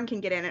sperm can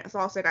get in it. It's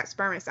also got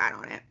spermicide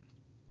on it.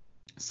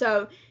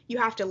 So you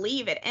have to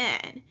leave it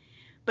in.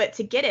 But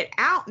to get it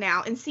out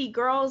now, and see,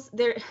 girls,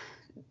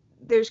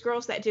 there's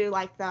girls that do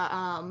like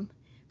the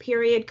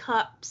period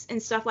cups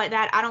and stuff like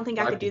that. I don't think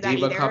I could Like the do that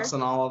diva cups either.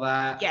 and all of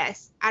that.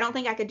 Yes, I don't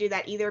think I could do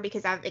that either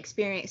because I've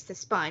experienced the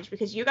sponge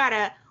because you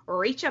gotta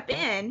reach up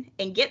in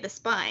and get the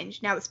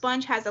sponge. Now the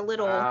sponge has a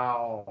little,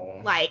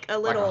 Ow. like a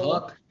Like a little,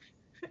 hook.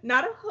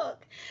 not a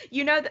hook.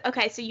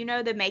 Okay, so you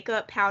know the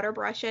makeup powder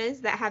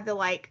brushes that have the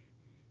like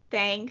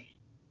thing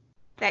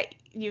that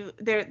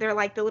they're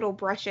like the little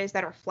brushes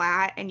that are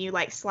flat and you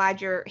like slide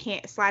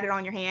it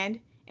on your hand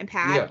and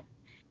pat. Yeah.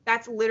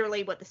 That's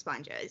literally what the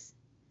sponge is.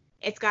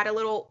 It's got a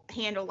little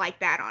handle like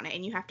that on it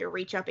and you have to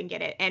reach up and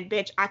get it. And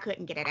bitch, I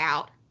couldn't get it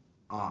out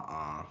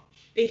Uh-uh.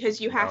 because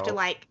you have to No.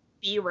 like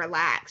be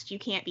relaxed. You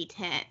can't be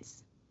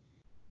tense.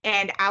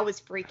 And I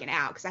was freaking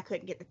out because I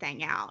couldn't get the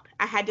thing out.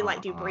 I had to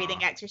like do breathing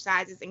Uh-uh.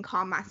 exercises and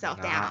calm myself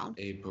Not down.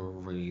 a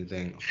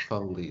breathing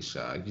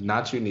Felicia.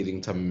 Not you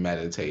needing to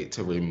meditate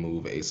to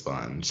remove a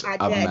sponge. I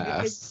A did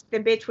because mess. the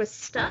bitch was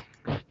stuck.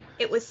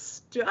 It was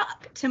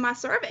stuck to my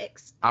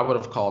cervix. I would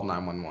have called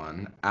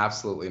 911.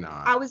 Absolutely I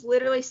not. was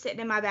literally sitting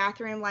in my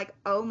bathroom like,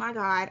 oh my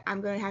God,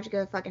 I'm going to have to go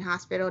to the fucking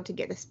hospital to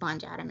get the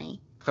sponge out of me.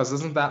 Because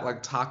isn't that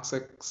like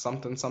toxic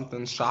something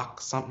something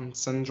shock something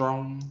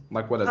syndrome?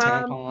 Like with a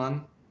Um,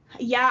 tampon?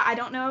 yeah, I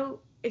don't know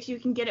if you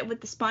can get it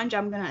with the sponge.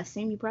 I'm gonna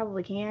assume you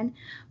probably can,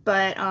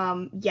 but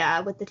yeah,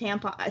 with the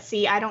tampon.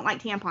 See, I don't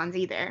like tampons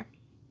either.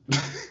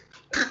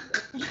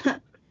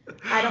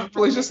 I don't like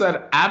Felicia the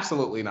said,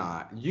 absolutely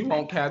not. You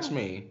won't catch tampons.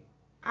 me.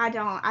 I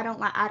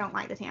don't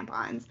like the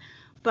tampons.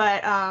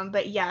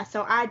 But yeah,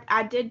 so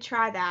I did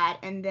try that,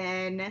 and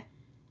then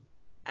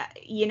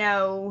you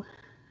know,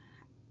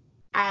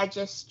 I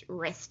just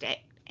risked it,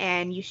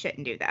 and you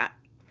shouldn't do that.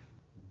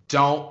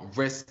 Don't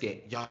risk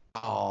it, y'all.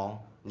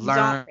 Don't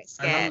Learn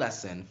risk a it.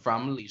 lesson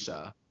from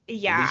Alicia.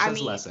 Yeah, I Alicia's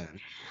mean,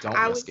 lesson. Don't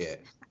I risk was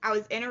it. I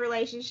was in a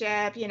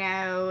relationship,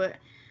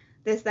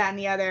 this, that, and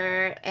the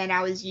other, and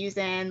I was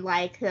using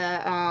like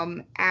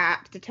the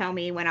app to tell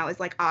me when I was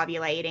like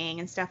ovulating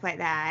and stuff like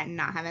that, and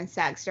not having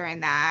sex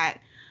during that.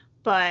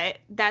 But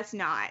that's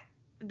not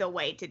the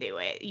way to do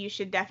it. You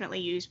should definitely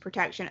use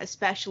protection,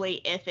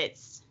 especially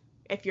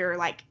if you're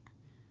like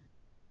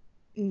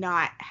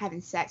not having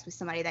sex with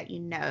somebody that you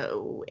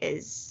know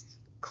is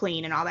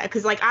clean and all that.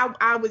 Because like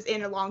I was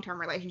in a long-term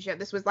relationship.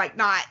 This was like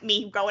not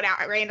me going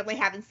out randomly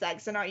having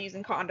sex and not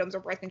using condoms or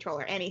birth control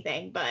or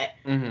anything. But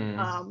Mm-hmm.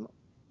 um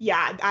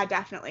yeah, I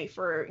definitely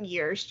for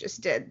years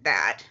just did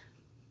that,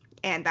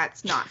 and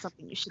that's not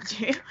something you should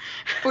do.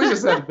 Felicia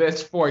said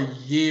bitch for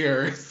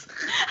years.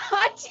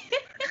 I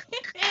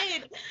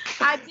did.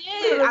 I did.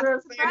 She I'm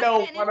didn't say surprised I no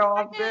didn't end up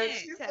one-off bitch.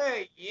 She pregnant.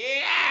 said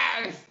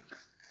yes.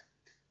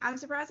 I'm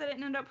surprised I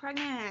didn't end up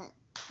pregnant.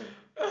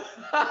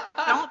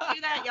 Don't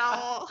do that,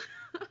 y'all.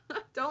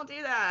 Don't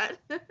do that.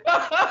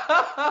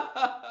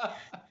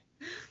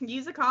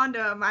 Use a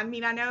condom. I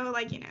mean, I know,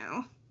 like, You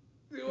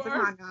use a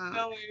are condom.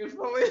 silly,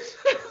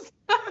 Felicia.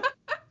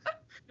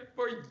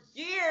 For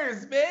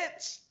years,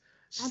 bitch.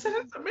 She said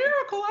it's a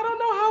miracle. I don't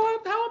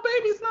know how a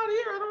baby's not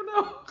here. I don't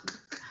know.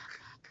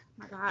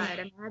 Oh my God,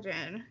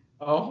 imagine.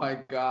 Oh my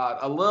God.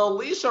 A little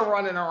Leisha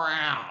running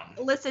around.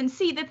 Listen,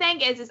 see, the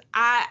thing is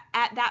I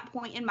at that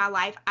point in my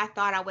life, I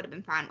thought I would have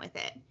been fine with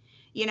it,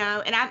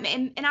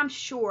 and I'm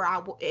sure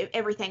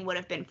everything would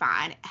have been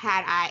fine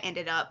had I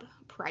ended up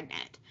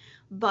pregnant.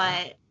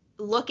 But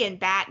looking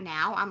back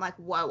now, I'm like,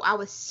 whoa, I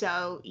was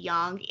so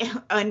young,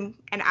 and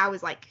I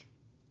was like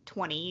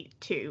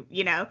 22,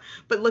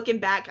 But looking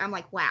back, I'm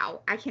like,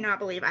 wow, I cannot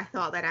believe I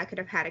thought that I could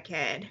have had a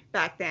kid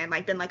back then.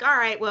 Like, been like, all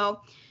right,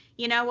 well,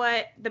 you know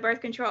what, the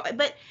birth control.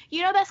 But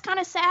that's kind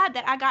of sad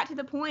that I got to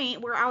the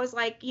point where I was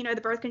like, the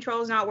birth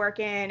control is not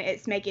working.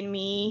 It's making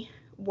me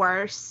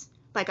worse.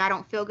 Like, I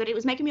don't feel good. It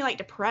was making me like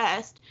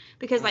depressed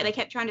because like they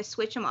kept trying to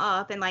switch them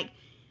up, and like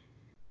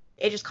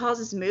it just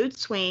causes mood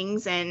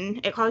swings,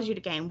 and it causes you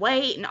to gain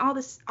weight and all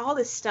this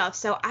stuff.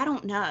 So I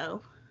don't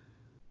know.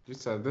 She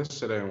said this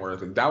shit ain't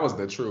worth it. That was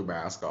the true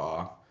mask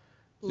off.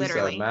 She said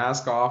Literally.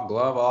 mask off,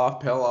 glove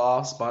off, pill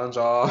off, sponge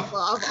off.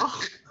 Love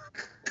off.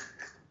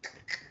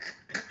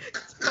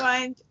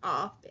 Sponge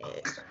off,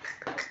 bitch.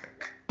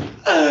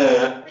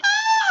 I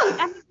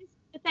mean, this is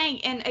the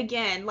thing. And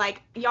again,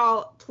 like,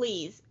 y'all,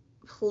 please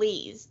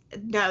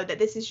know that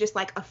this is just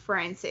like a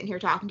friend sitting here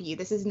talking to you.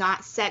 This is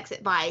not sex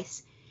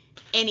advice,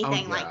 Oh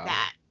anything like yeah.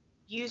 that.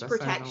 Use This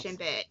ain't no. protection,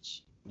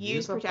 bitch. Use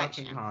Use a fucking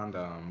protection.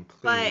 condom,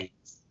 But please.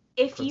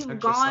 if you've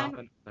Protect yourself gone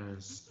and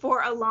others.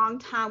 for a long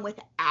time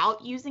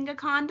without using a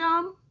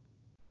condom,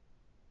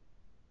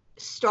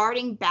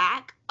 starting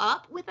back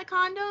up with a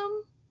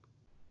condom,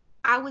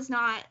 I was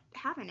not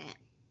having it.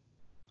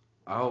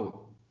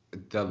 Oh,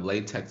 the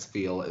latex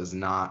feel is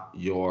not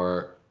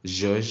your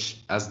zhuzh,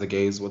 as the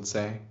gays would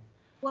say.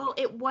 Well,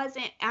 it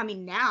wasn't. I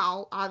mean,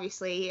 now,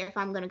 obviously, if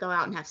I'm going to go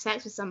out and have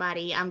sex with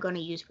somebody, I'm going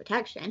to use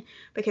protection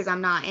because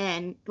I'm not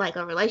in like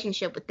a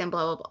relationship with them,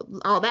 blah, blah, blah,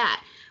 all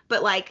that.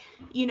 But like,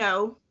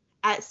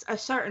 at a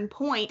certain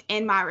point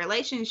in my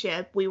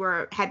relationship,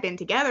 had been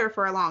together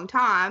for a long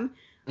time,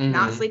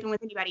 not Mm-hmm. sleeping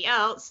with anybody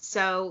else,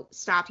 so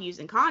stopped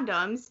using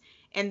condoms.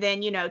 And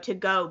then, to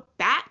go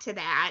back to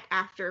that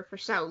after for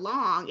so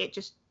long,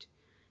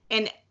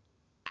 and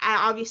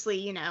I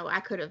obviously, I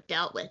could have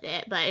dealt with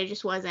it, but it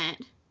just wasn't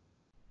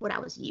what I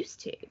was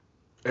used to.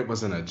 It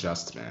was an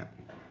adjustment.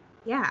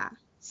 Yeah.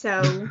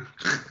 So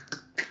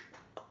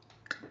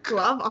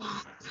glove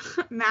off,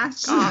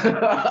 mask off.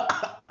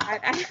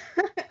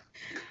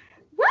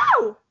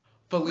 Woo! We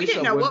Felicia,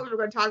 didn't know what we were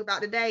going to talk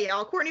about today,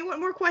 y'all. Courtney, what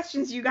more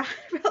questions you got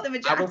about the I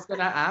vagina? was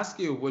gonna ask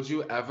you, would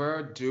you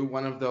ever do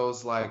one of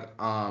those like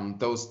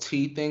those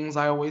tea things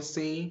I always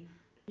see?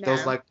 Those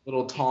No. like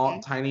little tall,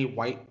 Mm-mm. tiny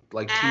white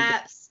like tea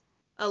things?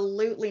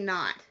 Absolutely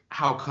not.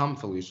 How come,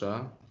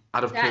 Felicia?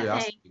 Out of That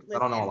curiosity, thing, 'cause I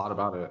don't know a listen, lot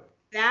about it.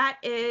 that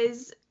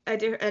is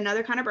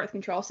another kind of birth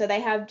control. So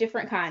they have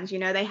different kinds.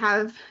 They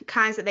have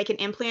kinds that they can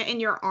implant in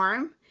your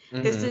arm.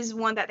 This Mm-hmm. is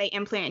one that they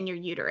implant in your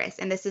uterus,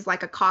 and this is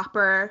like a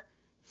copper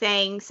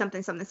thing,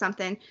 something, something,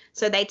 something.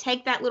 So they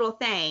take that little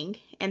thing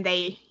and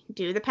they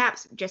do the pap,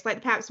 just like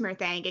the pap smear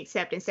thing,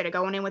 except instead of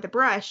going in with a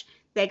brush,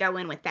 they go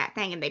in with that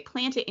thing and they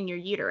plant it in your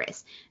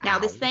uterus. Now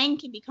this Ow. thing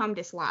can become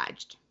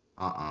dislodged.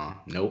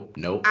 Nope,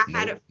 nope, I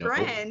had a nope, nope.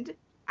 friend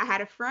I had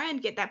a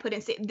friend get that put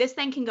in. This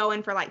thing can go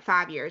in for like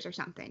 5 years or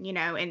something,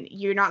 and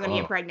you're not going to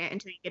get Oh, pregnant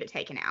until you get it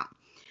taken out.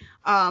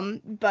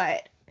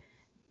 But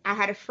I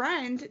had a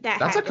friend that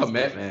that's a had this.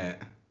 commitment.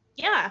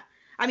 Yeah.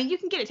 I mean, you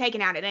can get it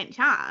taken out at any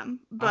time,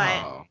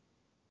 Oh.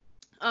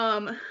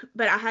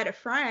 but I had a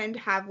friend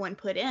have one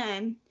put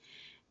in,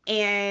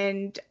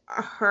 and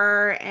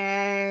her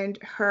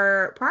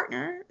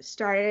partner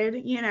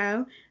started,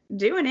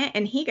 doing it,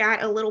 and he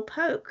got a little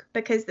poke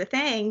because the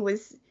thing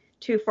was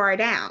too far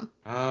down.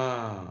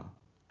 Ah.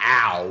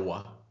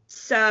 Ow.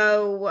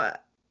 So,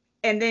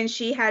 and then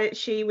she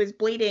was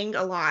bleeding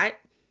a lot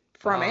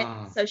from it,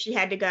 Ah. so she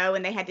had to go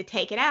and they had to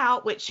take it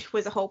out, which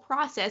was a whole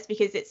process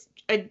because it's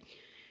a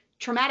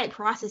traumatic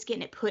process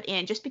getting it put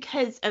in just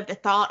because of the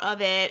thought of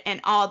it and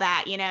all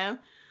that.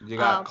 You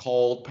got Um,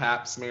 cold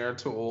pap smear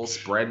tools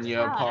spreading you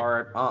yeah,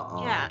 apart.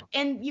 yeah,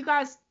 and you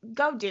guys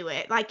go do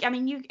it. Like, I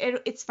mean,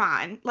 it's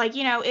fine. Like,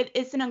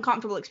 it's an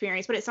uncomfortable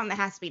experience, but it's something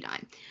that has to be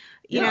done.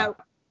 You Yeah.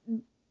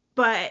 know,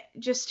 but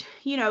just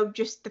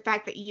the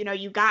fact that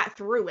you got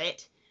through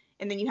it,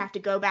 and then you have to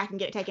go back and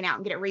get it taken out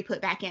and get it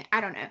re-put back in.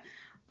 I don't know.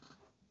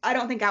 I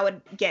don't think I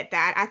would get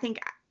that. I think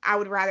I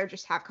would rather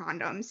just have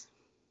condoms.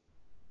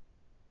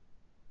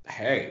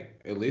 Hey,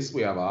 at least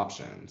we have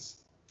options.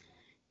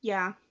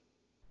 Yeah.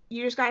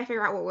 You just got to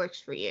figure out what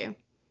works for you.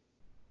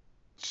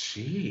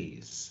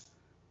 Jeez.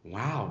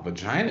 Wow,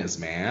 vaginas,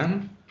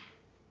 man.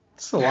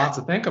 It's a lot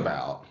to think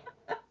about.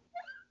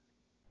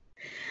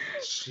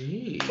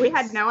 We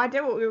had Jeez. no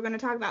idea what we were going to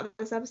talk about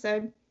this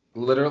episode.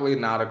 Literally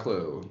not a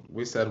clue.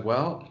 We said,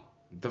 well,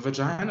 the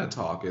vagina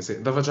talk is here.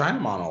 The vagina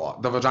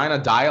monologue. The vagina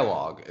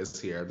dialogue is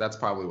here. That's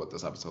probably what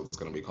this episode is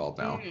going to be called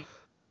now. Mm.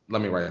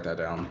 Let me write that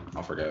down.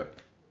 I'll forget.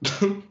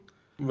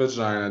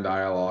 Vagina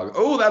dialogue.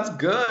 Oh, that's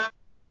good.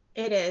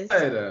 It is.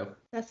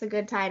 That's a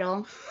good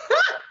title.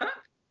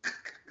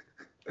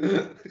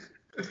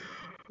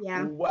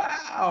 Yeah.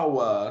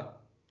 Wow.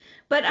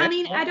 But I Thank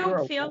mean, God you're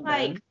a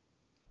woman.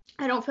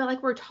 I don't feel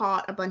like we're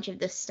taught a bunch of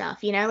this stuff,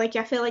 Like,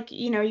 I feel like,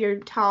 you're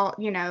taught,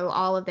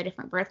 all of the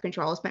different birth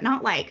controls, but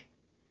not like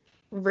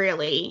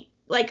really.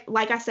 Like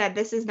I said,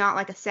 this is not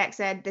like a sex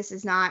ed. This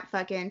is not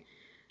fucking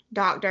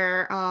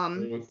doctor.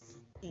 Ruth,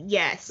 the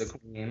Yes.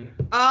 queen.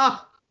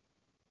 Oh,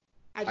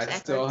 I I just echoed,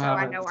 still so I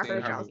haven't know I seen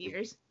hurt her y'all's movie.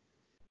 ears.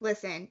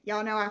 Listen,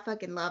 y'all know I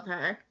fucking love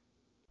her.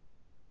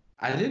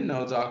 I didn't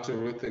know Dr.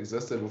 Ruth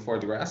existed before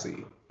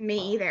Degrassi. Me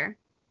either.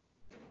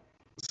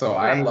 So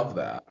I But love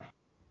that.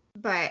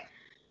 but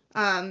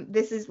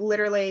this is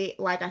literally,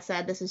 like I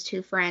said, this is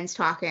two friends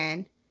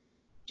talking,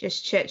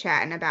 just chit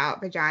chatting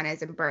about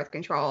vaginas and birth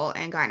control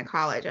and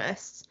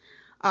gynecologists.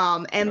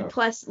 And Yeah.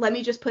 plus, let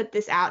me just put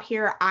this out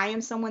here. I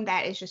am someone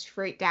that is just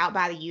freaked out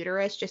by the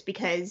uterus just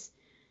because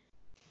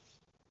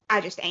I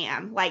just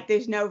am. Like,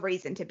 there's no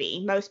reason to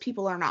be. Most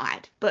people are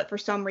not. But for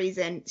some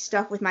reason,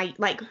 stuff with my,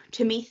 like,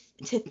 to me,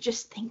 to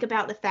just think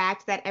about the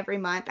fact that every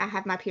month I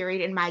have my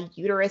period and my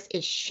uterus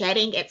is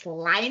shedding its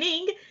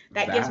lining,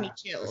 that gives me That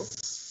is chills.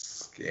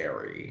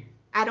 scary.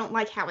 I don't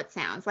like how it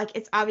sounds. Like,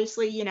 it's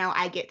obviously,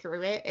 I get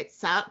through it. It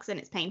sucks and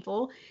it's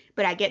painful,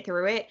 but I get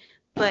through it.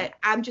 But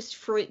I'm just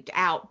freaked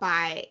out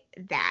by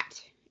that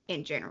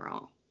in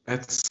general.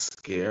 It's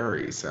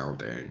scary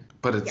sounding,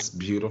 but Yeah. it's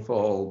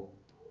beautiful.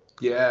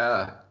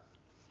 Yeah.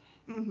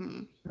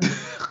 Hmm.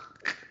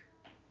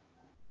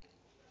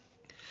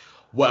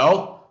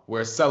 Well,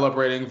 we're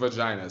celebrating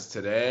vaginas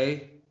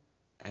today.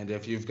 And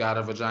if you've got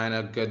a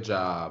vagina, good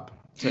job.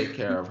 Take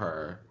care of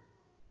her.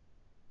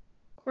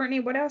 Courtney,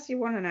 what else you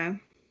want to know?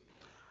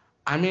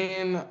 I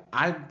mean,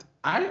 I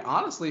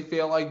honestly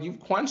feel like you've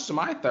quenched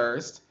my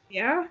thirst.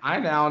 Yeah. I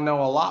now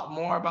know a lot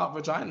more about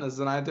vaginas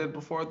than I did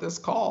before this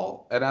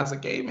call. And as a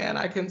gay man,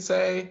 I can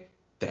say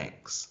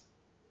thanks.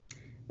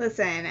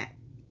 Listen,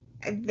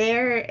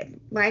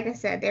 like I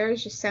said, there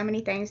is just so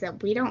many things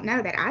that we don't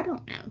know that I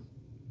don't know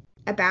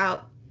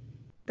about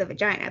the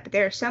vagina. But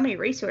there are so many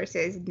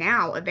resources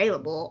now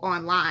available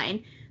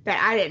online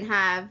that I didn't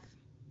have,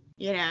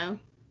 you know,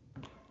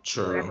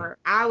 True. whenever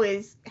I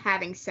was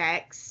having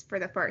sex for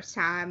the first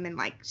time and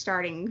like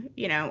starting,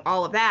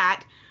 all of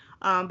that.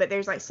 But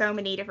there's like so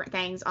many different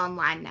things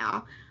online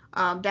now.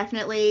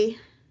 Definitely,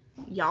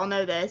 y'all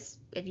know this.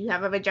 If you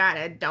have a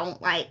vagina,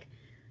 don't like,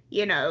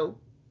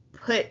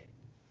 put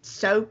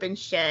soap and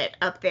shit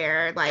up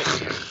there. Like,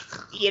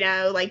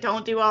 like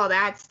don't do all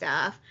that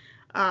stuff.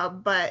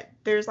 But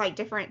there's like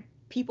different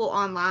people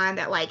online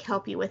that like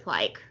help you with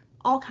like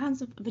all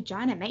kinds of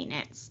vagina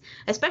maintenance,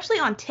 especially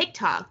on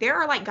TikTok. There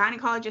are like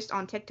gynecologists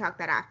on TikTok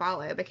that I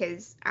follow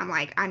because I'm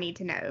like, I need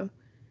to know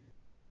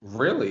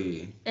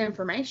Really?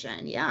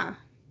 information. Yeah.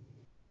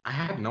 I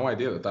had no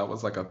idea that that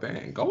was like a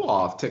thing. Go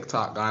off,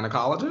 TikTok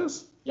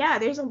gynecologist. Yeah,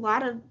 there's a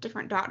lot of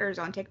different doctors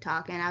on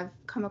TikTok, and I've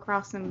come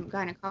across some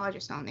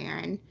gynecologists on there,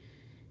 and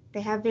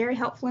they have very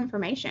helpful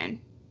information.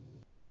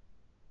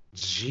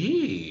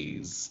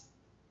 Jeez.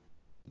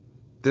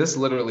 This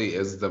literally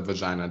is the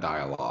vagina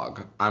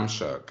dialogue. I'm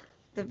shook.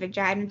 The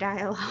Vagina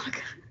Dialogue.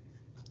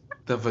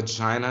 The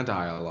vagina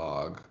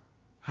dialogue.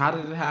 How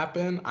did it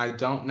happen? I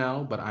don't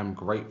know, but I'm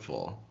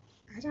grateful.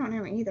 I don't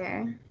know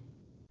either.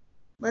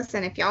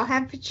 Listen, if y'all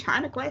have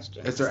vagina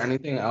questions. Is there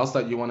anything else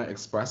that you want to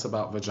express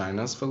about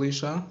vaginas,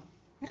 Felicia?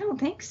 I don't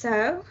think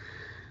so.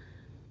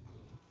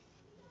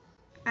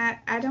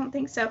 I don't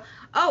think so.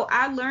 Oh,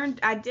 I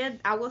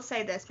will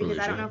say this because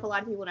I don't know Felicia? if a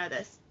lot of people know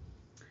this.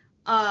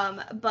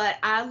 But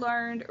I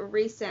learned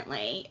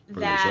recently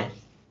that,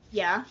 Felicia?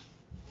 yeah.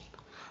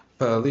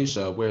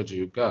 Felicia, where'd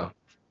you go?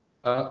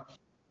 Uh, Can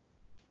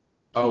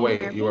oh, you hear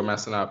wait, you were me?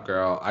 messing up,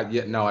 girl.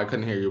 No, I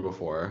couldn't hear you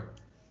before.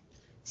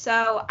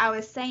 So I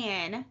was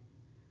saying,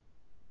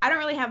 I don't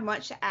really have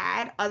much to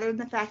add other than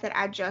the fact that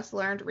I just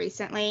learned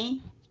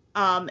recently.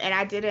 And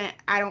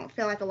I don't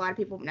feel like a lot of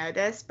people know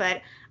this,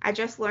 but I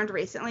just learned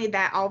recently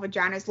that all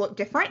vaginas look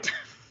different.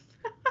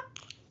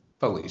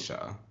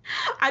 Felicia.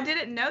 I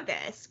didn't know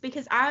this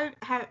because I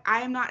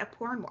am not a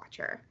porn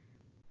watcher.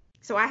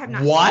 So I have not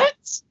seen it.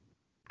 What?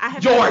 I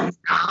have You're not.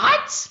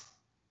 not?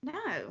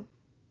 No.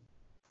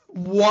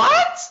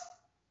 What?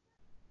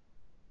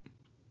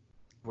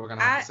 We're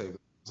gonna have to save this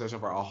conversation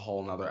for a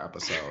whole nother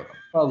episode.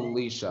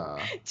 Felicia.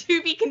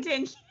 To be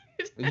continued.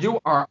 You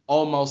are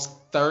almost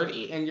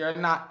 30 and you're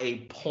not a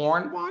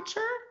porn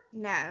watcher?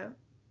 No.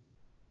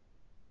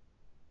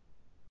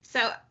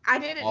 So I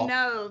didn't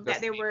know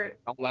that there were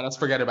Don't let us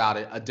forget about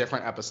it. A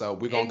different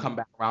episode. We're gonna come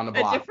back around the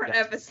block. a different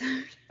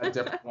episode. A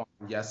different one.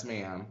 Yes,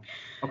 ma'am.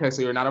 Okay,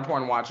 so you're not a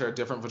porn watcher,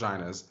 different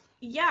vaginas.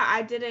 Yeah,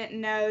 I didn't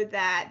know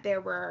that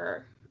there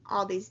were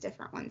all these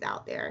different ones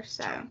out there.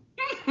 So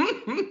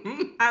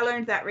I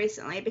learned that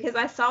recently because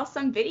I saw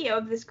some video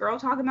of this girl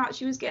talking about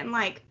she was getting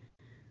like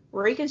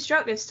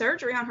reconstructive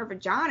surgery on her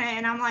vagina,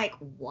 and I'm like,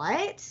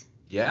 what?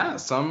 Yeah,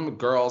 some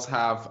girls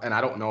have, and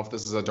I don't know if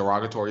this is a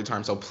derogatory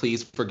term, so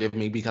please forgive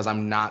me because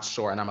I'm not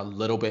sure and I'm a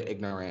little bit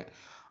ignorant.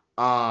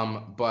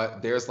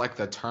 But there's like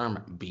the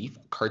term beef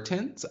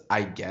curtains,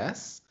 I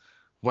guess,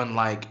 when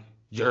like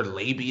your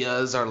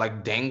labias are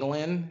like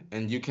dangling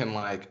and you can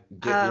like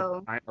get your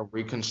vagina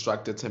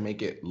reconstructed to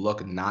make it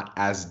look not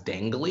as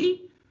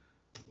dangly.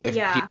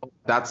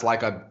 That's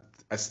like a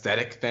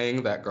aesthetic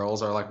thing that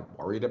girls are like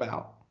worried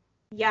about.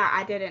 Yeah,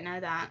 I didn't know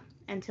that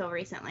until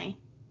recently.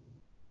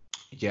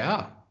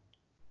 Yeah.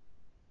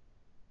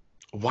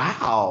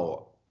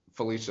 Wow.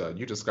 Felicia,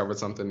 you discovered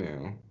something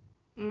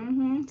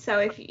new. So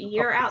if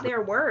you're out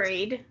there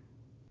worried,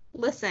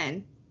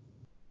 listen,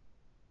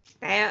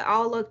 they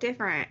all look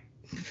different.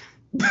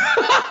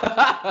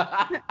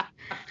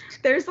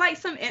 There's like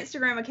some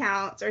Instagram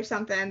accounts or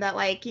something that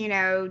like,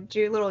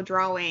 do little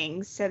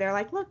drawings. So they're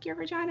like, look, your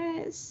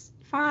vagina is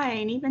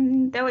fine,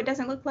 even though it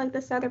doesn't look like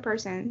this other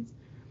person's.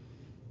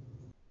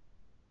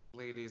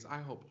 Ladies, I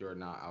hope you're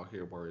not out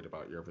here worried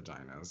about your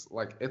vaginas.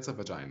 Like, it's a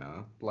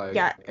vagina. Like,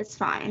 yeah, it's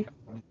fine.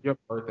 You're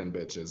birthing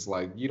bitches.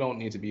 Like, you don't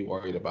need to be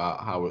worried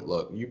about how it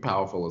look. You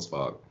powerful as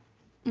fuck.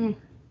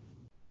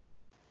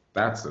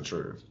 That's the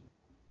truth.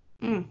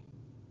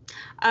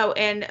 Oh,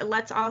 and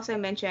let's also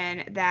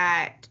mention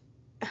that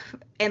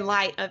in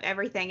light of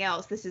everything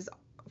else, this is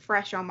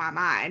fresh on my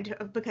mind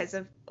because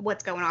of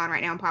what's going on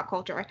right now in pop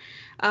culture.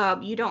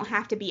 You don't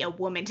have to be a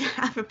woman to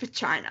have a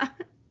vagina.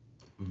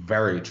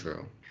 Very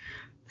true.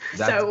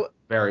 That's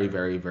very,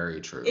 very, very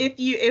true.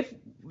 If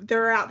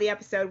throughout the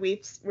episode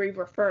we've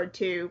referred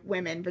to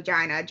women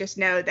vagina, just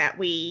know that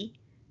we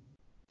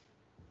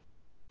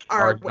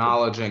are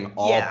acknowledging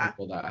all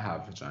people that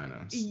have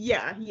vaginas.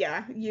 Yeah.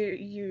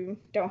 You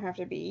don't have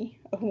to be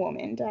a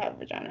woman to have a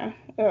vagina.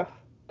 Oh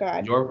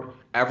God.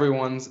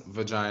 Everyone's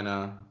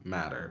vagina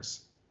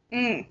matters.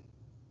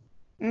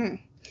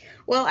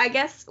 Well, I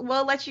guess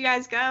we'll let you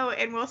guys go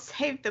and we'll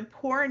save the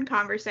porn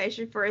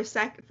conversation for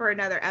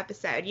another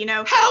episode.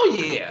 Hell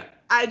yeah!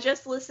 I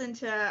just listened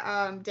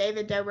to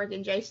David Dobrik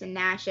and Jason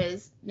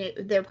Nash's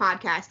their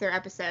podcast,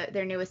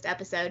 their newest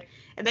episode,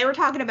 and they were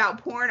talking about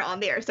porn on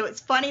there. So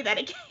it's funny that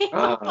it came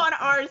up on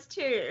ours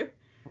too.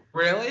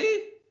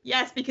 Really?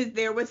 Yes, because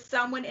there was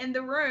someone in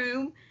the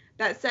room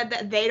that said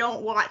that they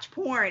don't watch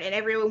porn, and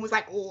everyone was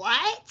like,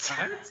 "What?"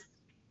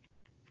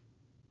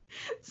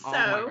 So,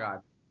 oh my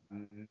God.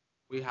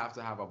 We have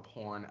to have a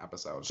porn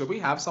episode. Should we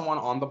have someone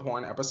on the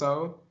porn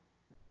episode?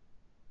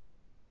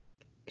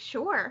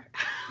 Sure.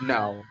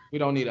 No, we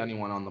don't need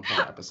anyone on the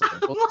porn episode.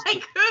 I'm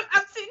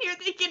sitting here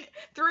thinking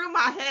through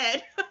my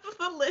head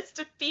the list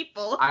of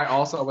people. I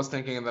also was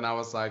thinking, and then I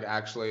was like,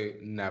 actually,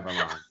 never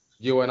mind.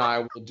 You and I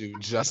will do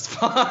just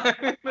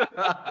fine.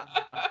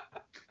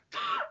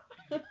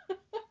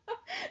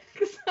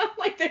 Because I'm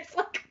like, there's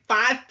like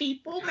 5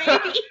 people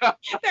maybe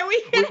that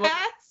we can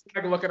ask.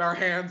 Like look at our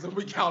hands and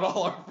we count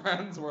all our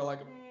friends. We're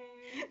like,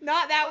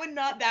 not that one,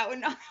 not that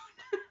one, not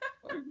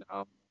that one.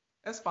 No,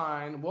 it's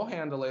fine. We'll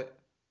handle it.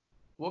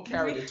 We'll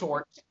carry the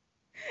torch.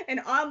 An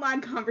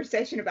online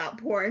conversation about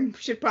porn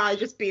should probably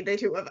just be the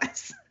 2 of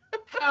us.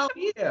 Hell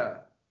yeah.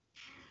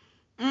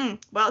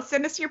 Well,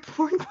 send us your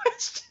porn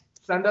questions.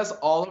 Send us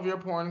all of your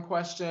porn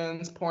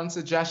questions, porn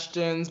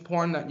suggestions,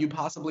 porn that you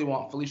possibly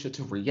want Felicia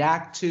to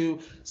react to.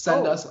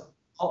 Send us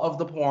all of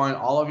the porn,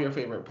 all of your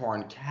favorite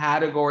porn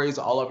categories,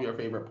 all of your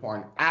favorite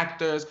porn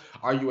actors.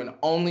 Are you an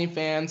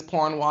OnlyFans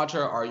porn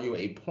watcher? Are you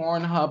a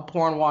Pornhub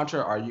porn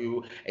watcher? Are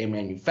you a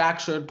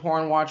manufactured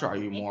porn watcher? Are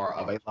you more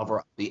of a lover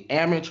of the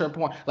amateur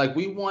porn? Like,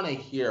 we want to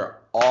hear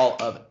all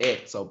of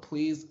it. So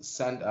please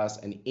send us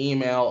an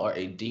email or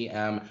a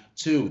DM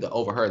to the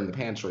Overheard in the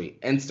Pantry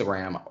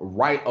Instagram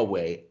right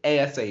away,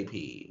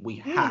 ASAP. We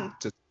have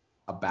to talk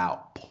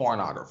about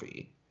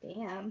pornography.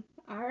 Damn.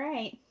 All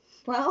right.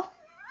 Well.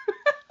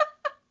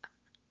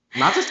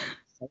 Not just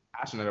so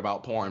passionate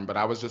about porn, but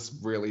I was just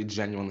really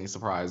genuinely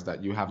surprised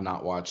that you have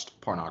not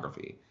watched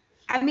pornography.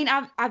 I mean,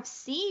 I've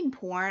seen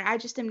porn. I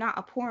just am not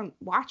a porn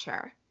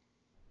watcher.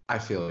 I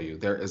feel you.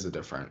 There is a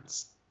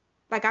difference.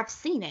 Like, I've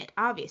seen it,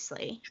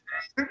 obviously.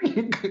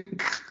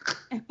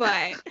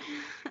 But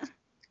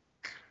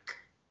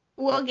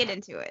we'll get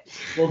into it.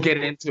 We'll get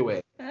into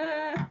it.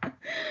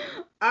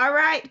 All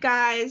right,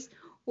 guys.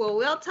 Well,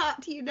 we'll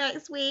talk to you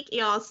next week.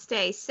 Y'all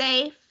stay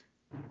safe.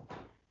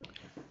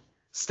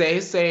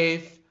 Stay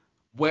safe,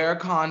 wear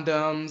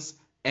condoms,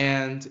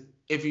 and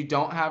if you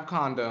don't have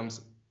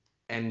condoms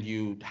and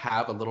you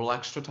have a little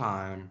extra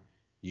time,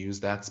 use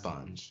that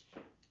sponge.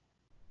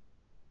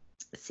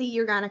 See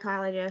your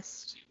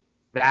gynecologist.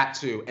 That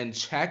too. And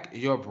check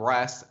your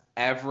breasts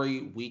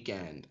every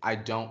weekend. I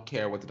don't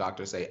care what the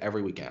doctors say,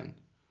 every weekend.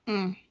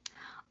 All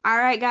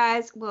right,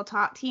 guys. We'll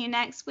talk to you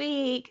next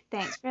week.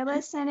 Thanks for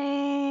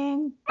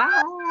listening.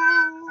 Bye.